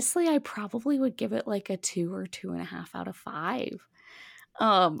honestly, I probably would give it like a 2 or 2.5 out of 5.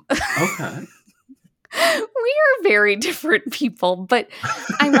 Okay. We are very different people, but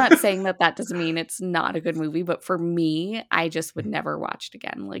I'm not saying that doesn't mean it's not a good movie. But for me, I just would never watch it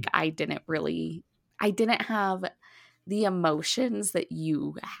again. Like, I didn't have the emotions that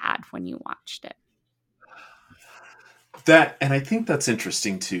you had when you watched it. And I think that's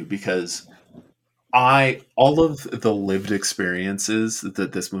interesting too, because all of the lived experiences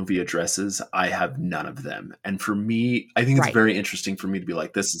that this movie addresses, I have none of them. And for me, I think it's Right. very interesting for me to be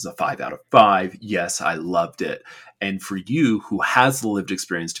like, this is a 5 out of 5. Yes, I loved it. And for you who has the lived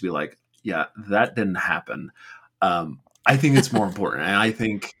experience to be like, yeah, that didn't happen. I think it's more important. And I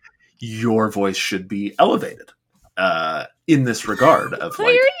think your voice should be elevated in this regard of Why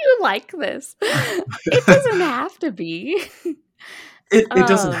like, are you like this? It doesn't have to be. it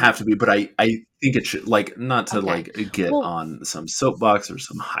doesn't have to be, but I think it should, like, not to Okay. like get Well, on some soapbox or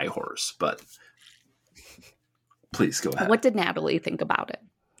some high horse, but please go ahead. what did Natalie think about it?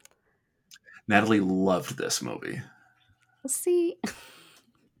 Natalie loved this movie. See,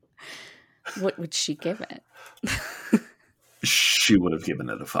 what would she give it? She would have given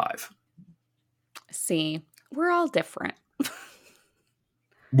it a 5. See, we're all different.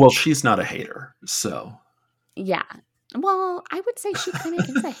 Well, she's not a hater, so. Yeah. Well, I would say she kind of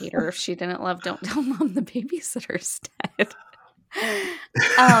is a hater if she didn't love Don't Tell Mom the Babysitter's Dead.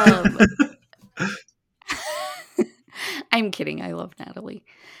 I'm kidding. I love Natalie.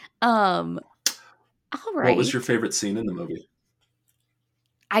 All right. What was your favorite scene in the movie?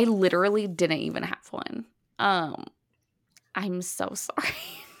 I literally didn't even have one. I'm so sorry.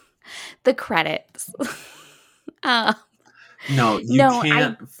 The credits. No, you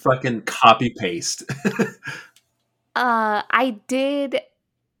can't fucking copy paste. I did.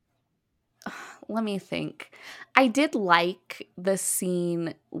 Let me think. I did like the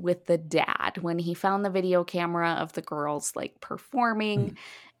scene with the dad when he found the video camera of the girls like performing,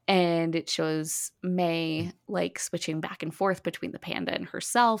 and it shows May like switching back and forth between the panda and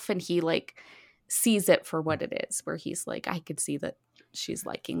herself, and he like sees it for what it is, where he's like, I could see that she's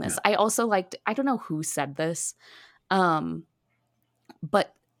liking this. Yeah. I also liked, I don't know who said this,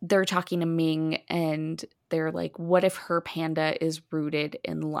 but they're talking to Ming and they're like, what if her panda is rooted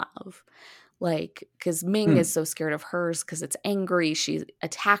in love? Like, because Ming is so scared of hers because it's angry. She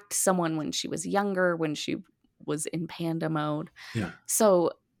attacked someone when she was younger, when she was in panda mode. Yeah.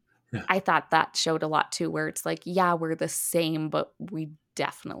 So I thought that showed a lot too, where it's like, yeah, we're the same, but we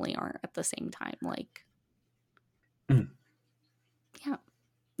definitely aren't at the same time. Like, yeah,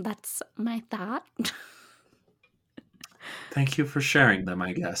 that's my thought. Thank you for sharing them,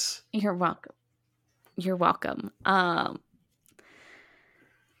 I guess. You're welcome. You're welcome.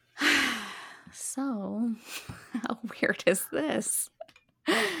 So, how weird is this?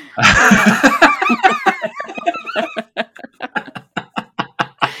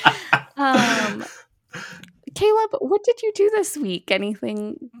 Caleb, what did you do this week?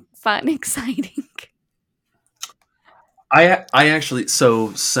 Anything fun, exciting? I actually,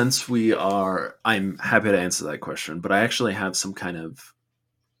 so since I'm happy to answer that question, but I actually have some kind of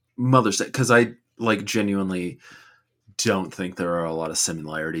Mother's Day, because I like genuinely don't think there are a lot of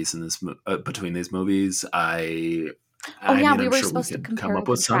similarities in this between these movies. We were supposed to compare and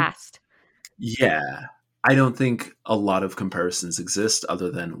contrast. Yeah, I don't think a lot of comparisons exist other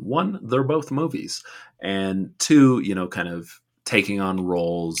than one, they're both movies, and two, kind of taking on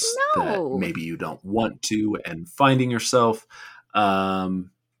roles that maybe you don't want to and finding yourself.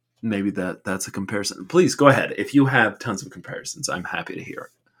 Maybe that's a comparison. Please go ahead. If you have tons of comparisons, I'm happy to hear.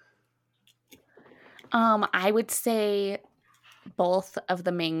 I would say both of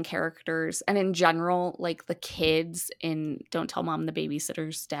the main characters, and in general, like the kids in Don't Tell Mom the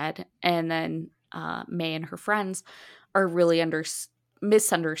Babysitter's Dead, and then May and her friends are really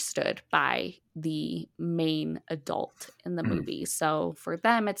misunderstood by the main adult in the movie. So for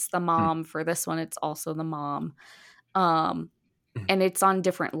them, it's the mom. For this one, it's also the mom. And it's on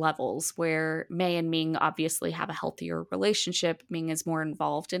different levels, where May and Ming obviously have a healthier relationship. Ming is more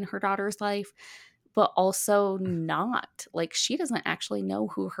involved in her daughter's life, but also not. Like, she doesn't actually know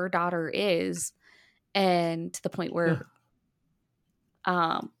who her daughter is, and to the point where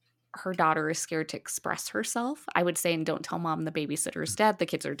her daughter is scared to express herself. I would say in Don't Tell Mom the Babysitter's Dead, the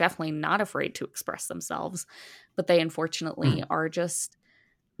kids are definitely not afraid to express themselves, but they unfortunately are just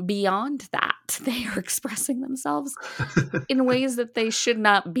beyond that. They are expressing themselves in ways that they should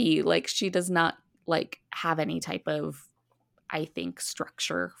not be. Like, she does not like have any type of, I think,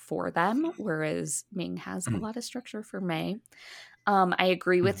 structure for them, whereas Ming has a lot of structure for May. I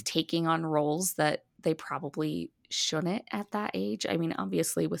agree with taking on roles that they probably shouldn't at that age. I mean,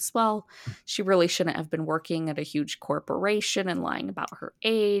 obviously with Swell, she really shouldn't have been working at a huge corporation and lying about her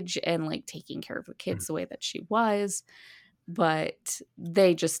age and like taking care of the kids the way that she was. But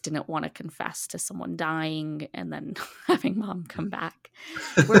they just didn't want to confess to someone dying and then having mom come back.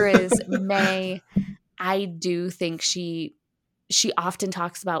 Whereas May, I do think she often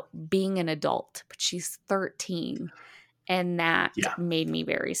talks about being an adult, but she's 13. And that Yeah. made me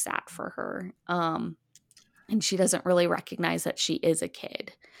very sad for her. And she doesn't really recognize that she is a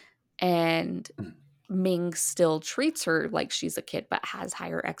kid. And Ming still treats her like she's a kid, but has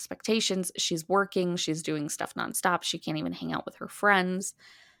higher expectations. She's working. She's doing stuff nonstop. She can't even hang out with her friends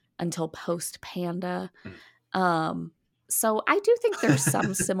until post Panda. So I do think there's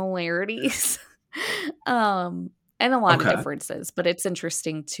some similarities and a lot of differences, but it's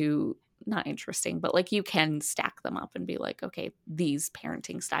interesting to not interesting, but like you can stack them up and be like, okay, these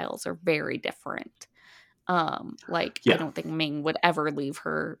parenting styles are very different. I don't think Ming would ever leave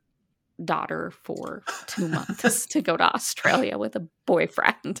her daughter for 2 months to go to Australia with a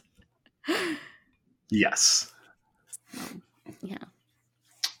boyfriend. Yes. Yeah.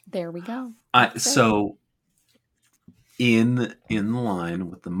 There we go. So in line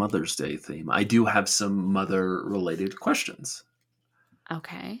with the Mother's Day theme, I do have some mother related questions.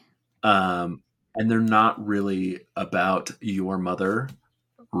 Okay. And they're not really about your mother,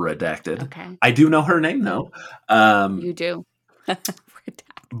 redacted. Okay. I do know her name though. You do.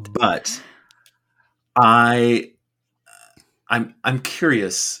 But I'm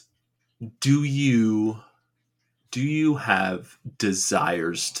curious, do you have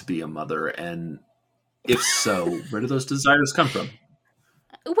desires to be a mother, and if so, where do those desires come from?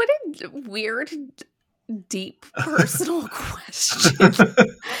 What a weird, deep, personal question.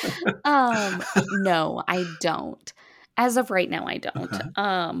 No, I don't. As of right now, I don't. Okay.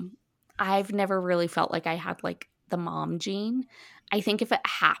 I've never really felt like I had like the mom gene. I think if it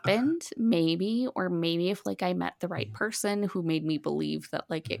happened, maybe, or maybe if like I met the right person who made me believe that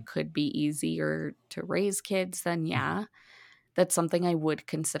like it could be easier to raise kids, then yeah, that's something I would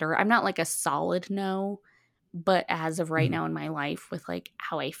consider. I'm not like a solid no, but as of right now in my life with like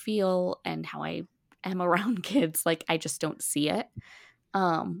how I feel and how I am around kids, like I just don't see it.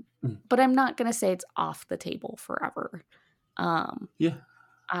 But I'm not going to say it's off the table forever. Yeah.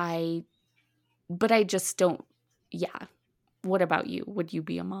 But I just don't. Yeah. What about you? Would you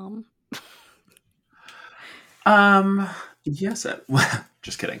be a mom? Yes.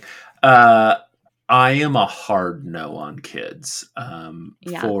 Just kidding. I am a hard no on kids.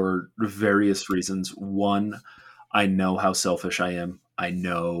 For various reasons. One, I know how selfish I am. I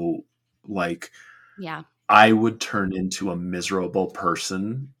know, like, I would turn into a miserable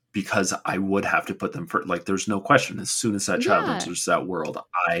person because I would have to put them first. Like, there's no question. As soon as that child enters that world,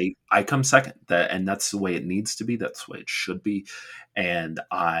 I come second. And that's the way it needs to be. That's the way it should be. And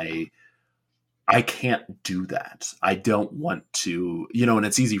I can't do that. I don't want to, and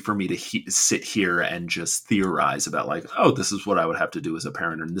it's easy for me to sit here and just theorize about like, oh, this is what I would have to do as a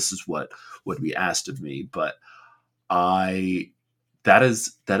parent, and this is what would be asked of me. But that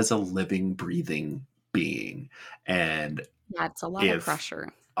is a living, breathing being, and it's a lot of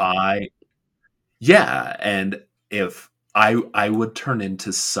pressure. And if I would turn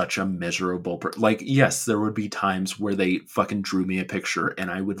into such a miserable like, yes, there would be times where they fucking drew me a picture and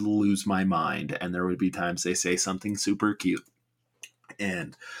I would lose my mind, and there would be times they say something super cute,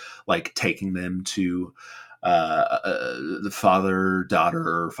 and like taking them to the father-daughter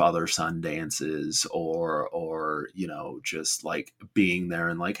or father-son dances, or just like being there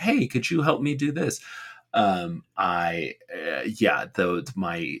and like, hey, could you help me do this? My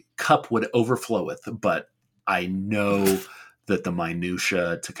cup would overflow with, but I know that the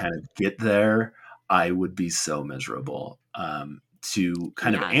minutia to kind of get there, I would be so miserable. To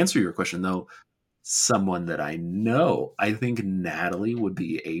kind of answer your question though, someone that I know, I think Natalie would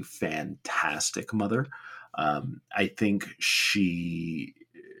be a fantastic mother. I think she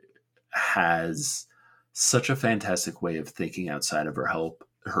has such a fantastic way of thinking outside of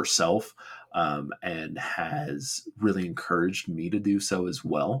herself, and has really encouraged me to do so as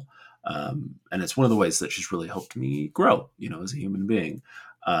well. And it's one of the ways that she's really helped me grow, as a human being.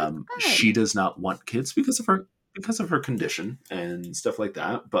 She does not want kids because of her condition and stuff like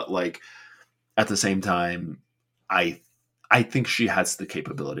that. But like, at the same time, I think she has the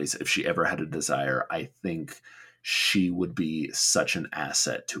capabilities. If she ever had a desire, I think she would be such an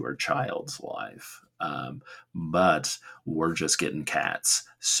asset to her child's life. But we're just getting cats,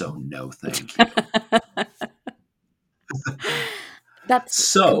 so no thank you.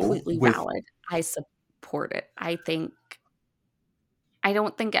 That's completely valid. I support it. I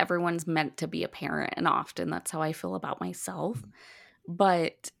don't think everyone's meant to be a parent, and often that's how I feel about myself.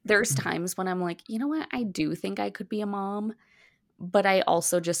 But there's times when I'm like, you know what? I do think I could be a mom, but I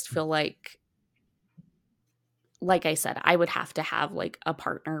also just feel like I said, I would have to have like a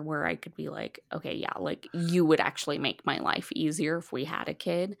partner where I could be like, okay, yeah, like you would actually make my life easier if we had a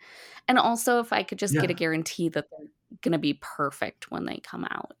kid. And also if I could just get a guarantee that they're going to be perfect when they come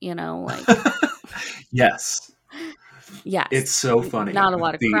out, like. Yes. Yes. It's so funny. Not a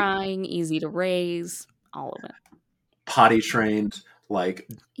lot of crying, easy to raise, all of it. Potty trained, like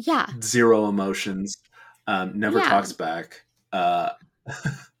zero emotions, never talks back.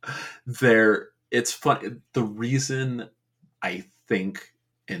 It's fun. The reason I think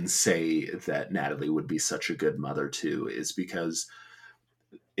and say that Natalie would be such a good mother too is because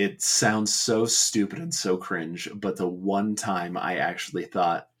it sounds so stupid and so cringe, but the one time I actually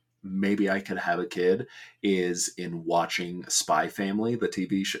thought maybe I could have a kid is in watching Spy Family, the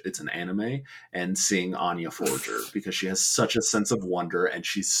TV show. It's an anime, and seeing Anya Forger because she has such a sense of wonder and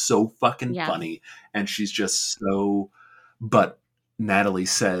she's so fucking funny and she's just so. But Natalie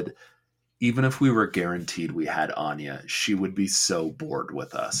said, even if we were guaranteed we had Anya, she would be so bored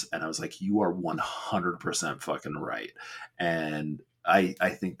with us. And I was like, you are 100% fucking right. And I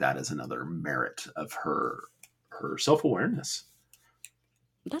think that is another merit of her self-awareness.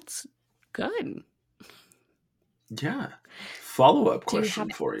 That's good. Yeah. Follow-up question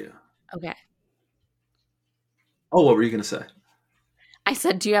for you. Okay. Oh, what were you going to say? I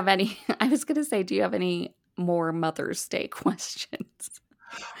said, do you have any more Mother's Day questions?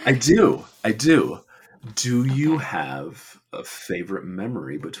 I do. Do you have a favorite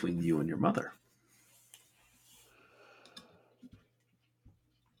memory between you and your mother?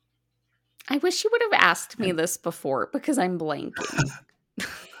 I wish you would have asked me this before because I'm blanking.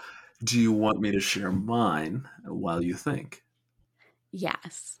 Do you want me to share mine while you think?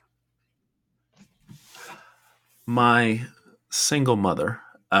 Yes. My single mother.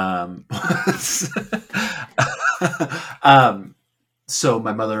 So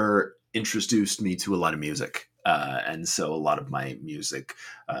my mother introduced me to a lot of music. And so a lot of my music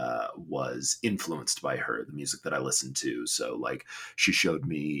was influenced by her, the music that I listened to. So like she showed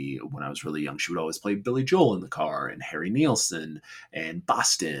me when I was really young, she would always play Billy Joel in the car and Harry Nilsson and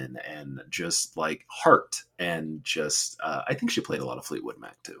Boston and just like Heart. And just, I think she played a lot of Fleetwood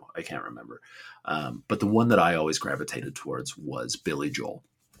Mac too. I can't remember. But the one that I always gravitated towards was Billy Joel.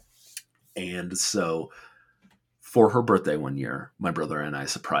 And so for her birthday one year, my brother and I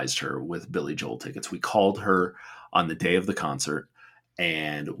surprised her with Billy Joel tickets. We called her on the day of the concert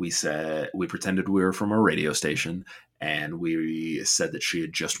and we pretended we were from a radio station and we said that she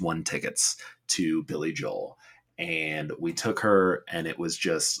had just won tickets to Billy Joel. And we took her and it was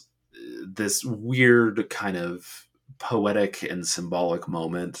just this weird kind of poetic and symbolic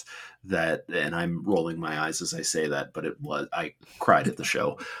moment that, and I'm rolling my eyes as I say that, but I cried at the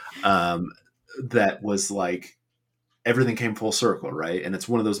show. That was like, everything came full circle, right? And it's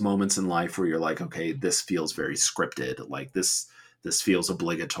one of those moments in life where you're like, okay, this feels very scripted. Like this feels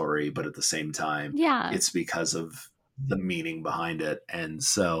obligatory, but at the same time, it's because of the meaning behind it. And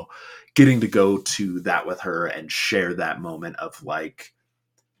so getting to go to that with her and share that moment of like,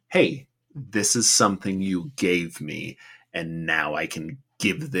 hey, this is something you gave me and now I can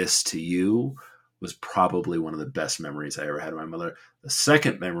give this to you was probably one of the best memories I ever had of my mother. The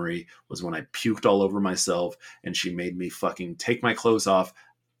second memory was when I puked all over myself and she made me fucking take my clothes off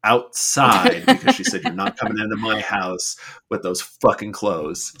outside because she said, you're not coming into my house with those fucking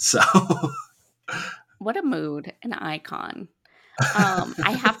clothes. So what a mood, an icon.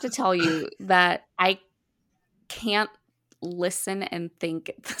 I have to tell you that I can't listen and think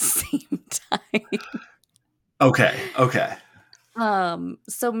at the same time. Okay.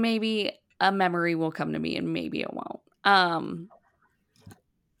 So maybe a memory will come to me and maybe it won't.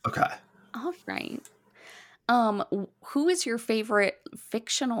 Okay. All right. Who is your favorite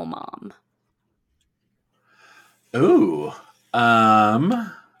fictional mom? Ooh. I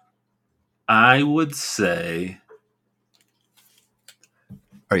would say,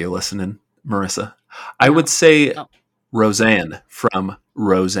 are you listening, Marissa? No. I would say Roseanne from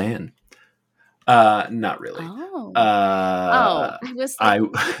Roseanne. Not really. Oh. I was like,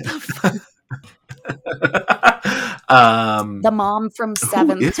 the mom from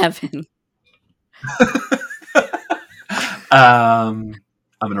Seventh Heaven. I'm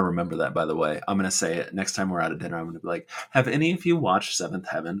going to remember that, by the way. I'm going to say it next time we're out at dinner. I'm going to be like, have any of you watched Seventh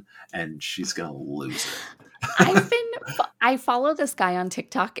Heaven? And she's going to lose it. I follow this guy on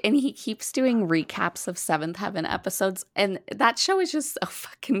TikTok and he keeps doing recaps of Seventh Heaven episodes. And that show is just so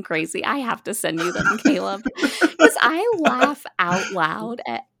fucking crazy. I have to send you them, Caleb. Because I laugh out loud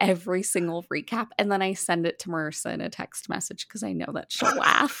at every single recap. And then I send it to Marissa in a text message because I know that she'll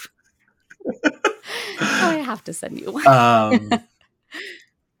laugh. So I have to send you one.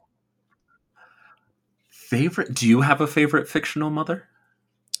 Do you have a favorite fictional mother?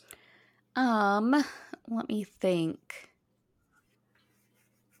 Let me think.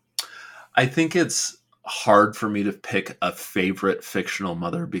 I think it's hard for me to pick a favorite fictional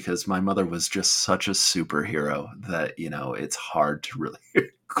mother because my mother was just such a superhero that, you know, it's hard to really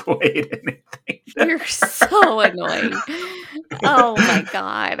equate anything. You're so annoying. Oh my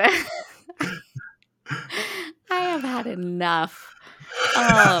God. I have had enough.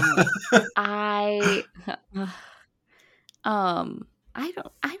 I don't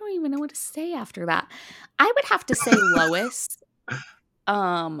even know what to say after that. I would have to say Lois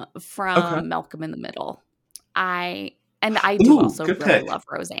from Okay. Malcolm in the Middle. I do also really love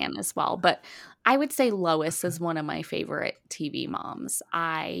Roseanne as well, but I would say Lois is one of my favorite TV moms.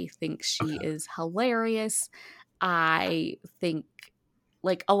 I think she is hilarious. I think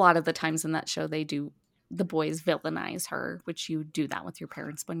like a lot of the times in that show the boys villainize her, which you do that with your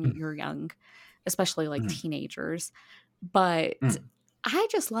parents when you're young, especially like teenagers. But I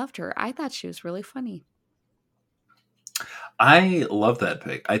just loved her. I thought she was really funny. I love that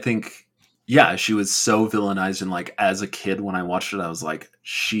pick. I think, yeah, she was so villainized, and like as a kid when I watched it, I was like,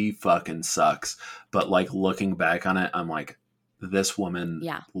 she fucking sucks. But like looking back on it, I'm like, this woman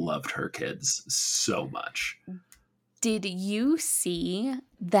loved her kids so much. Did you see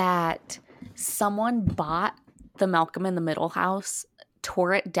that someone bought the Malcolm in the Middle house,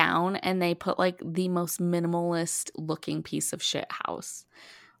 tore it down, and they put like the most minimalist looking piece of shit house?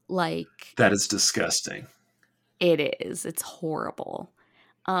 Like, that is disgusting. It is. It's horrible.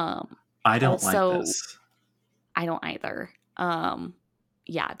 I don't like this. I don't either.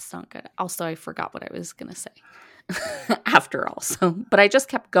 Yeah, it's not good. Also, I forgot what I was going to say after all. But I just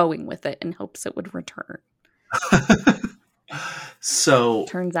kept going with it in hopes it would return. So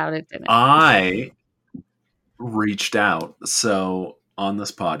turns out it didn't. I reached out. So on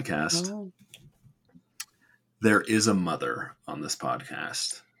this podcast, there is a mother on this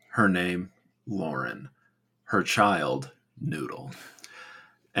podcast. Her name, Lauren. Her child, Noodle.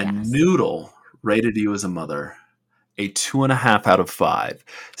 And Noodle rated you as a mother a 2.5 out of 5.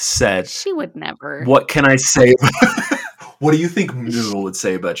 Said she would never. What can I say? What do you think Noodle would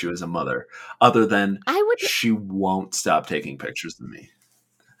say about you as a mother, other than she won't stop taking pictures of me?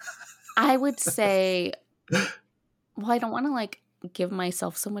 I would say, well, I don't want to like give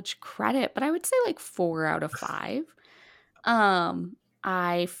myself so much credit, but I would say like 4 out of 5.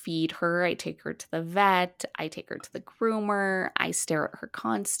 I feed her. I take her to the vet. I take her to the groomer. I stare at her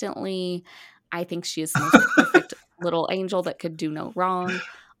constantly. I think she is the most perfect little angel that could do no wrong.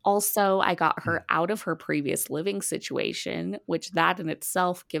 Also, I got her out of her previous living situation, which that in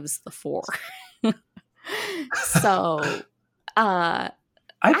itself gives the 4. So, I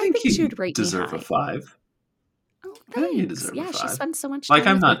think she would rate deserve me a 5. Oh, thanks. You deserve a 5. She spends so much time like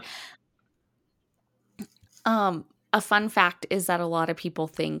I'm with not. Me. A fun fact is that a lot of people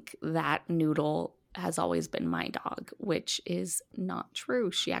think that Noodle has always been my dog, which is not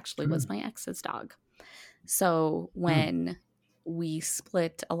true. She actually was my ex's dog. So when we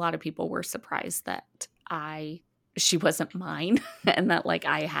split, a lot of people were surprised that she wasn't mine and that like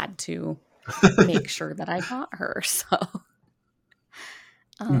I had to make sure that I got her. So,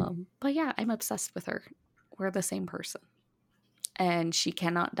 but yeah, I'm obsessed with her. We're the same person and she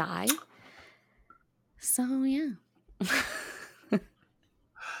cannot die. So yeah.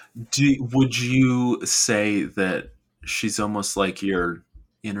 Would you say that she's almost like your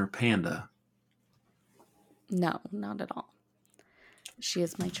inner panda? No, not at all. She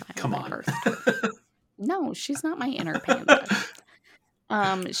is my child. Come on. No, she's not my inner panda.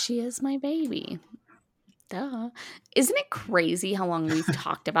 She is my baby. Duh. Isn't it crazy how long we've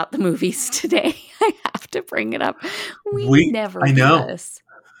talked about the movies today? I have to bring it up. We never do this.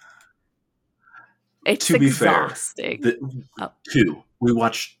 It's to be exhausting. Fair, we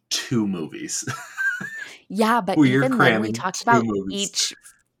watched 2 movies. Yeah, but even then we talked about each.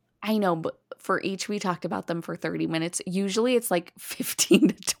 I know, but for each we talked about them for 30 minutes. Usually it's like 15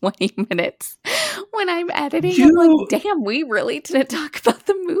 to 20 minutes. When I'm editing, I'm like, damn, we really didn't talk about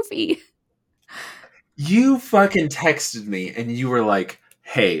the movie. You fucking texted me and you were like,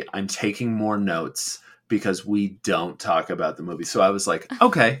 hey, I'm taking more notes because we don't talk about the movie. So I was like,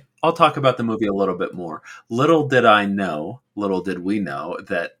 okay, I'll talk about the movie a little bit more. Little did we know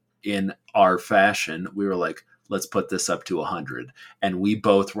that in our fashion, we were like, let's put this up to 100. And we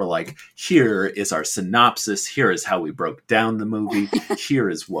both were like, here is our synopsis. Here is how we broke down the movie. Here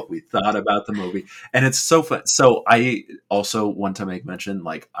is what we thought about the movie. And it's so fun. So I also want to make mention,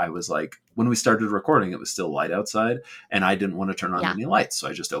 like, I was like, when we started recording, it was still light outside and I didn't want to turn on any lights. So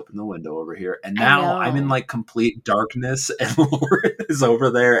I just opened the window over here. And now I'm in like complete darkness and Lauren is over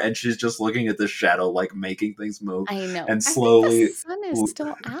there and she's just looking at the shadow, like making things move. I know. And slowly. I think the sun is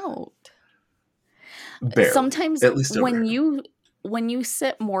still out. Barely. Sometimes at least when you when you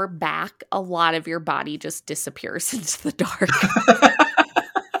sit more back, a lot of your body just disappears into the dark.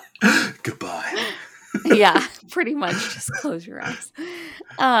 Goodbye. Yeah, pretty much. Just close your eyes.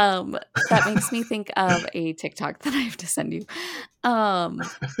 That makes me think of a TikTok that I have to send you. All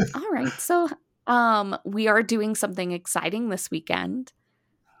right. So, we are doing something exciting this weekend.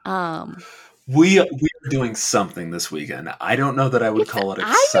 We are doing something this weekend. I don't know that I would call it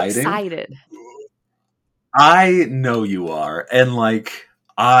exciting. I'm excited. I know you are. And like,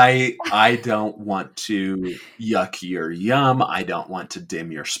 I don't want to yuck your yum. I don't want to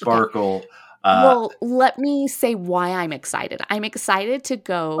dim your sparkle. Okay. Well, let me say why I'm excited. I'm excited to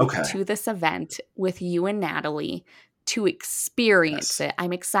go to this event with you and Natalie to experience it.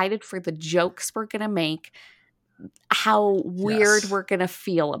 I'm excited for the jokes we're going to make, how weird we're going to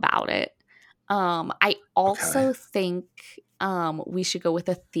feel about it. I also think we should go with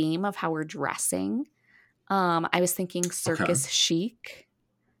a theme of how we're dressing. I was thinking circus chic.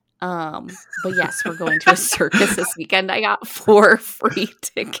 But yes, we're going to a circus this weekend. I got 4 free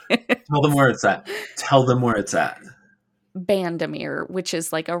tickets. Tell them where it's at. Bandamere, which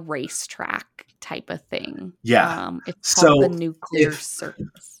is like a racetrack type of thing. Yeah. It's called the Nuclear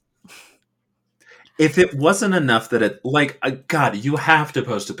Circus. If it wasn't enough that it, like, God, you have to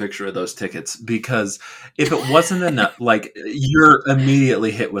post a picture of those tickets, because if it wasn't enough, like, you're immediately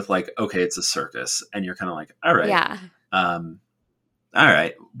hit with like, okay, it's a circus, and you're kind of like, all right. Yeah. All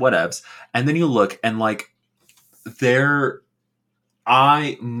right, whatevs. And then you look and like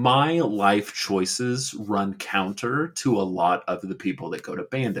my life choices run counter to a lot of the people that go to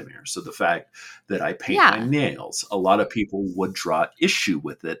Bandamere. So the fact that I paint my nails, a lot of people would draw issue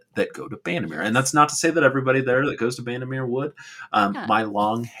with it that go to Bandamere. And that's not to say that everybody there that goes to Bandamere would. My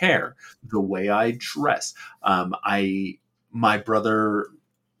long hair, the way I dress, my brother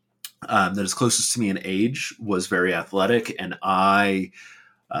that is closest to me in age was very athletic, and I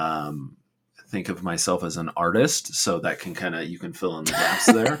think of myself as an artist, so that can you can fill in the gaps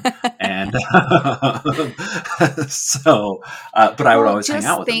there. And so, but I would always hang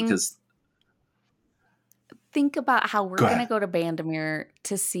out with them because. Think about how we're going to go to Bandamere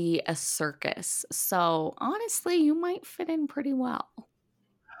to see a circus. So honestly, you might fit in pretty well.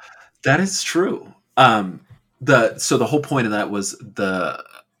 That is true. So the whole point of that was the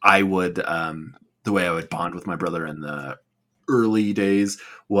way I would bond with my brother in the early days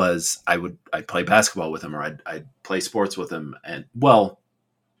was I'd play basketball with him, or I'd play sports with him, and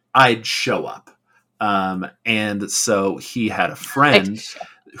I'd show up. And so he had a friend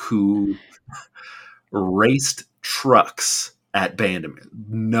who raced trucks at Bandamere.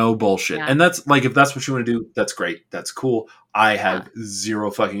 No bullshit. Yeah. And that's like, if that's what you want to do, that's great. That's cool. I have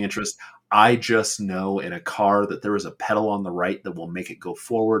zero fucking interest. I just know in a car that there is a pedal on the right that will make it go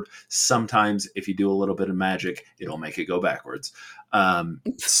forward. Sometimes if you do a little bit of magic, it'll make it go backwards.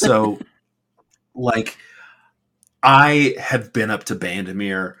 So like, I have been up to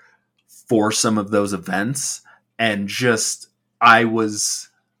Bandamere for some of those events, and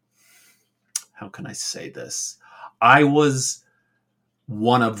how can I say this? I was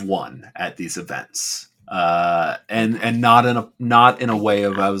one of one at these events. And not in a way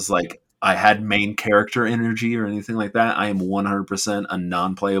of, I was like, I had main character energy or anything like that. I am 100% a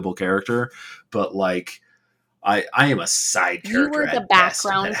non-playable character, but like, I am a side character. You were the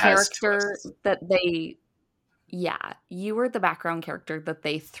background character you were the background character that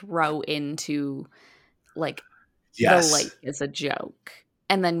they throw into like the lake as a joke,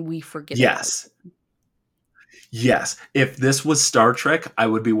 and then we forget about it. Yes. If this was Star Trek, I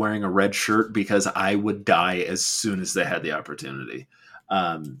would be wearing a red shirt because I would die as soon as they had the opportunity.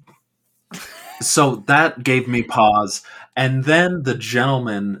 So that gave me pause. And then the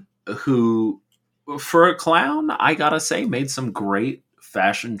gentleman who, for a clown, I gotta say, made some great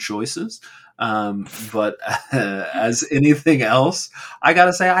fashion choices. But as anything else, I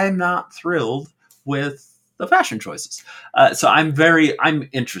gotta say, I am not thrilled with the fashion choices. So I'm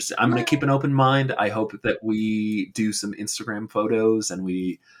interested. I'm going to keep an open mind. I hope that we do some Instagram photos and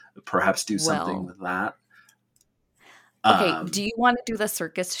we perhaps do something with that. Okay. Do you want to do the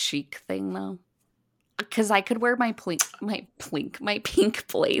circus chic thing though? Because I could wear my pink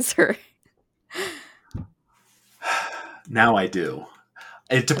blazer. Now I do.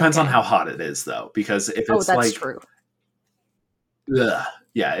 It depends on how hot it is though, because if it's that's true.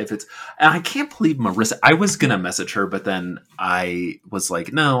 Yeah, if it's, and I can't believe Marissa, I was going to message her, but then I was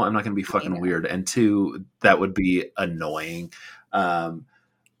like, no, I'm not going to be fucking weird. And 2, that would be annoying. But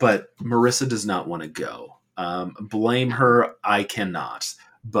Marissa does not want to go. Blame her. I cannot,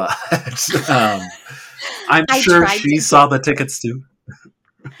 but I'm sure she saw the tickets too.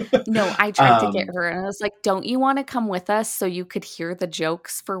 No, I tried to get her, and I was like, "Don't you wanna come with us so you could hear the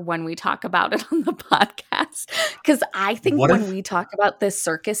jokes for when we talk about it on the podcast?" Because I think What when if? we talk about this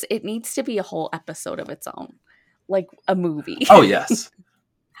circus, it needs to be a whole episode of its own, like a movie. Oh yes,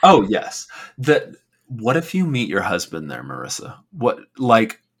 oh yes. That. What if you meet your husband there, Marissa? What?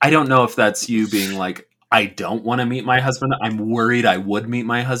 Like, I don't know if that's you being like, I don't want to meet my husband. I'm worried I would meet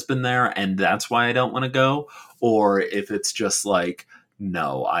my husband there, and that's why I don't want to go. Or if it's just like,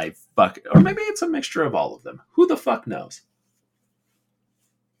 no, I fuck. Or maybe it's a mixture of all of them. Who the fuck knows?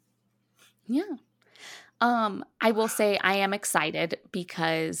 Yeah. I will say I am excited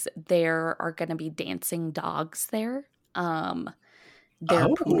because there are gonna be dancing dogs there. They're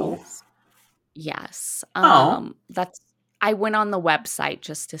Oh, poodles. Yes. oh, That's I went on the website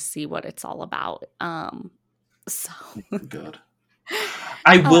just to see what it's all about. So good.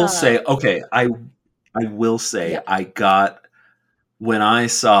 I will uh say, okay, I will say, yep. I got when I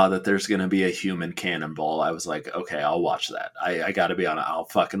saw that there's going to be a human cannonball. I was like, okay, I'll watch that. I got to be honest, I'll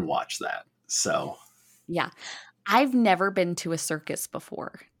fucking watch that. So, Yeah. I've never been to a circus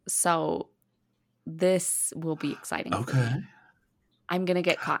before. So this will be exciting for okay, me. I'm gonna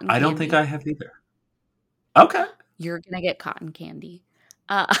get cotton I don't think candy. I have either. Okay, You're gonna get cotton candy.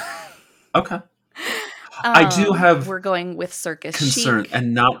 Uh okay. I do have we're going with circus concern, chic.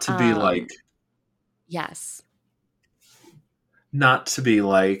 and not to be like, Um yes. not to be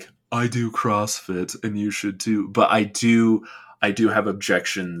like, I do CrossFit and you should too, but I do have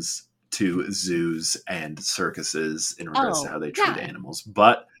objections to zoos and circuses in regards to Oh, how they treat yeah. animals.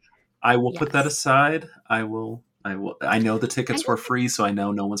 But I will put that Yes. aside. I know the I tickets were don't think free, so I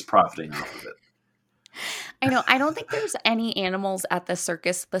know no one's profiting off of it. I know. I don't think there's any animals at the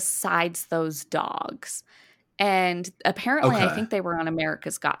circus besides those dogs. And apparently I Okay. think they were on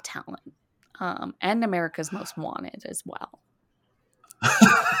America's Got Talent. And America's Most Wanted as well.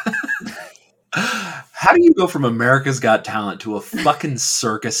 How do you go from America's Got Talent to a fucking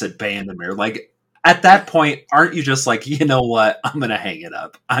circus at Bandamere? Like, at that point, aren't you just like, you know what? I'm gonna hang it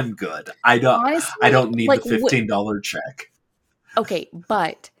up. I'm good. I Honestly, don't need the like $15 check. okay,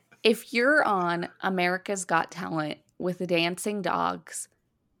 but if you're on America's Got Talent with the dancing dogs,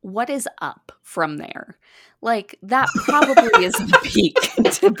 what is up from there? Like, that probably is the peak,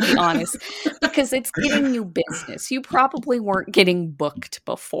 to be honest, because it's getting you business. You probably weren't getting booked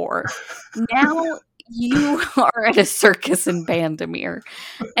before. Now you are at a circus in Bandamere,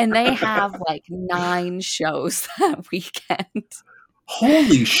 and they have like 9 shows that weekend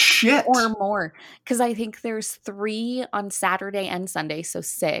Holy shit! or more. Because I think there's 3 on Saturday and Sunday, so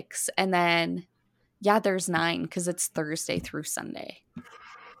 6. And then, yeah, there's 9 because it's Thursday through Sunday.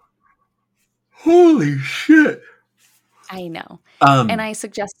 Holy shit! I know. And Um, I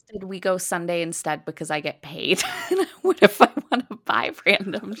suggested we go Sunday instead because I get paid. What if I want to buy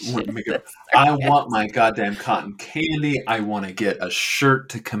random let shit me at go. the I want circus? my goddamn cotton candy. I want to get a shirt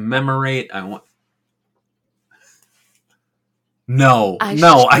to commemorate. No, A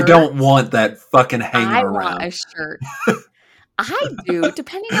no, I shirt? don't want that fucking hanging I want around. a shirt. I do,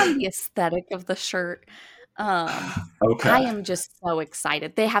 depending on the aesthetic of the shirt. Um, I Okay. am just so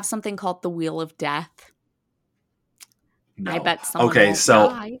excited. They have something called the Wheel of Death. I No. bet someone Okay, won't so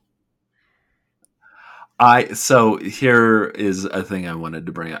die. here is a thing I wanted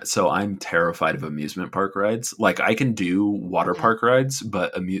to bring up. So I'm terrified of amusement park rides. Like I can do water Okay. park rides,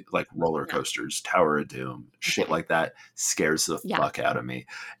 but like roller Yeah. coasters, Tower of Doom, shit Okay. like that scares the Yeah. fuck out of me.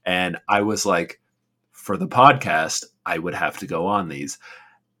 And I was like, for the podcast, I would have to go on these.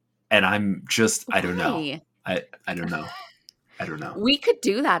 And I'm just I don't know. Why? I don't know. I don't know. We could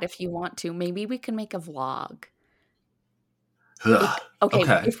do that if you want to. Maybe we can make a vlog. If Ugh. okay,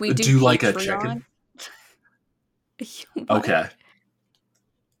 Okay. if we do Do like a Patreon. check-in. What? Okay.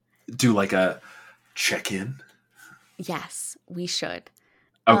 Do like a check-in. Yes, we should.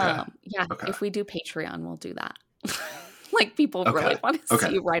 Okay. Yeah, Okay. if we do Patreon, we'll do that. Like people Okay. really want to Okay.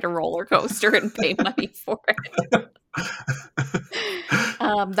 see you ride a roller coaster and pay money for it.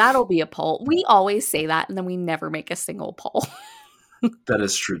 That'll be a poll. We always say that, and then we never make a single poll. That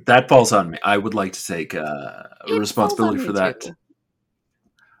is true. That falls on me. I would like to take It falls on responsibility me for that. too.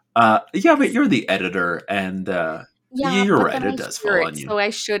 Yeah, but 'Cause you're the editor, and yeah, you're but right. then It I does hear fall it, on you. so I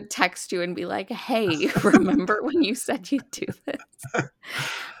should text you and be like, "Hey, remember when you said you'd do this?"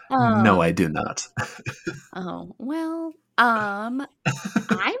 No, I Um, do not. oh, well, I'm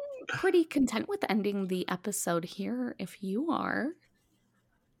pretty content with ending the episode here if you are.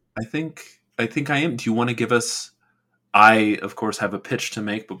 I think I am. Do you want to give us? I of course have a pitch to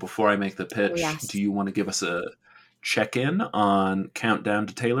make, but before I make the Oh, pitch, yes. do you want to give us a check-in on Countdown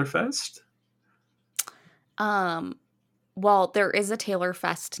to Taylor Fest? Um, Well, there is a Taylor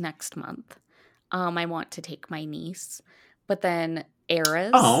Fest next month. I want to take my niece, but then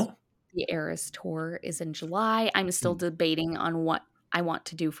Oh. the Eras tour is in July. I'm still debating on what I want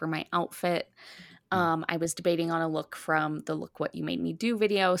to do for my outfit. I was debating on a look from the Look What You Made Me Do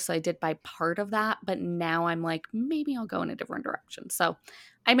video, so I did buy part of that, but now I'm like, maybe I'll go in a different direction. So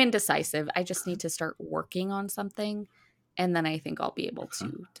I'm indecisive. I just need to start working on something, and then I think I'll be able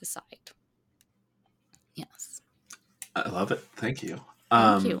to decide. Yes. I love it. Thank you.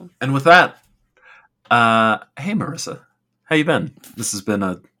 Thank you. And with that, hey Marissa, how you been? This has been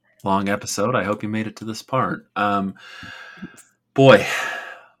a long episode. I hope you made it to this part. Boy,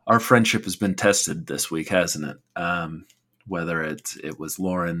 our friendship has been tested this week, hasn't it? Whether it was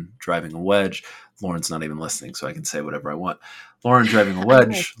Lauren driving a wedge. Lauren's not even listening, so I can say whatever I want. Lauren driving a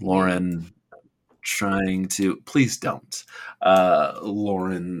wedge. Lauren trying to... Please don't.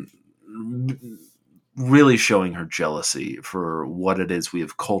 Lauren really showing her jealousy for what it is we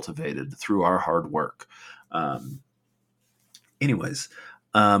have cultivated through our hard work. Anyways,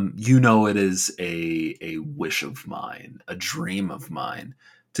 it is a wish of mine, a dream of mine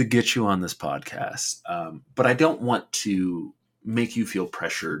to get you on this podcast. But I don't want to make you feel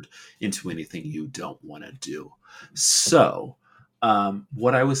pressured into anything you don't want to do. So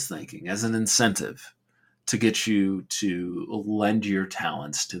what I was thinking as an incentive to get you to lend your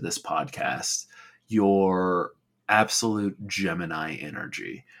talents to this podcast, your absolute Gemini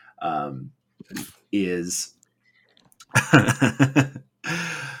energy, is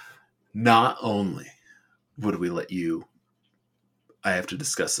not only would we let you, I have to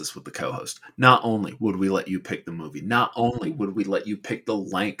discuss this with the co-host, not only would we let you pick the movie, not only would we let you pick the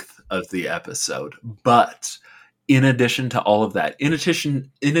length of the episode, but in addition to all of that, in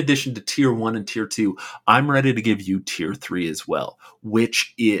addition to tier 1 and tier 2, I'm ready to give you tier 3 as well,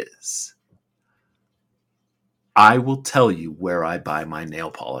 which is... I will tell you where I buy my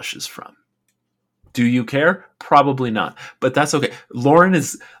nail polishes from. Do you care? Probably not, but that's okay. Lauren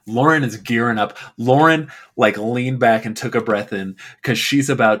is gearing up. Lauren leaned back and took a breath in because she's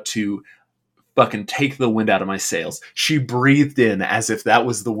about to fucking take the wind out of my sails. She breathed in as if that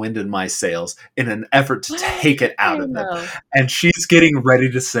was the wind in my sails in an effort to take it out of them. And she's getting ready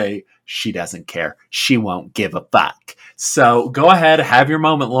to say she doesn't care. She won't give a fuck. So go ahead, have your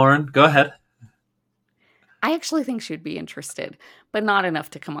moment, Lauren. Go ahead. I actually think she'd be interested, but not enough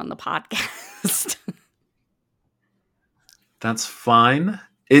to come on the podcast. That's fine.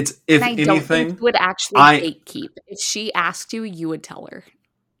 It's, if anything, don't think would actually gatekeep. If she asked you, you would tell her.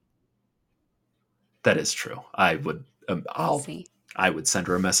 That is true. I would. I would send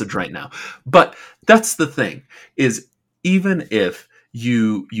her a message right now. But that's the thing: is even if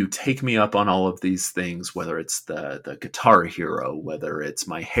you take me up on all of these things, whether it's the Guitar Hero, whether it's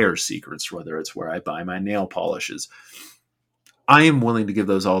my hair secrets, whether it's where I buy my nail polishes, I am willing to give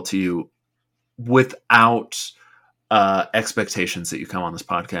those all to you without expectations that you come on this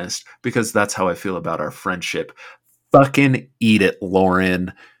podcast, because that's how I feel about our friendship. Fucking eat it,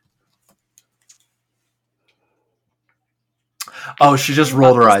 Lauren. Oh, she just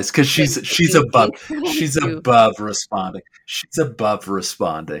rolled her eyes because she's above responding. She's above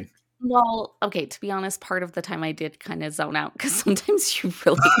responding. Well, okay, to be honest, part of the time I did kind of zone out because sometimes you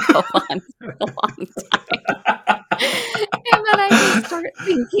really go on for a long time. And then I just start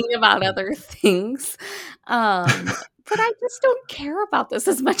thinking about other things. But I just don't care about this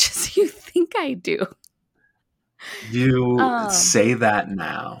as much as you think I do. You say that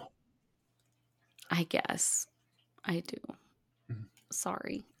now. I guess I do.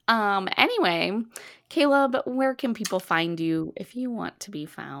 Sorry. Anyway, Caleb, where can people find you if you want to be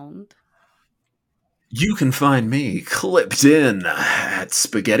found? You can find me clipped in at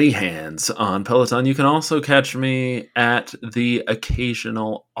Spaghetti Hands on Peloton. You can also catch me at the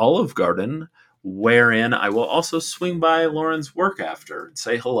occasional Olive Garden, wherein I will also swing by Lauren's work after and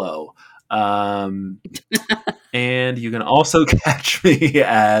say hello. And you can also catch me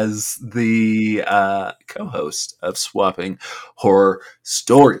as the co-host of Swapping Horror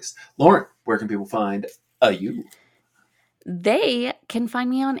Stories. Lauren, where can people find you? They can find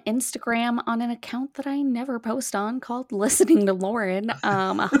me on Instagram on an account that I never post on called Listening to Lauren.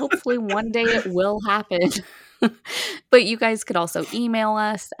 Hopefully one day it will happen. But you guys could also email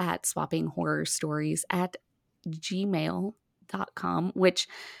us at swappinghorrorstories@gmail.com, which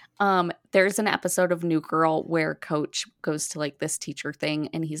there's an episode of New Girl where Coach goes to this teacher thing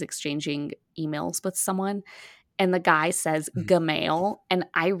and he's exchanging emails with someone. And the guy says Gmail, and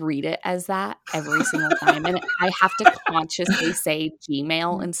I read it as that every single time. And I have to consciously say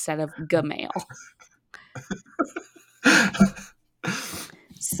Gmail instead of Gmail.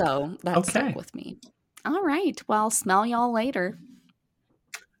 So that's stuck with me. All right. Well, smell y'all later.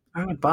 All right, bye.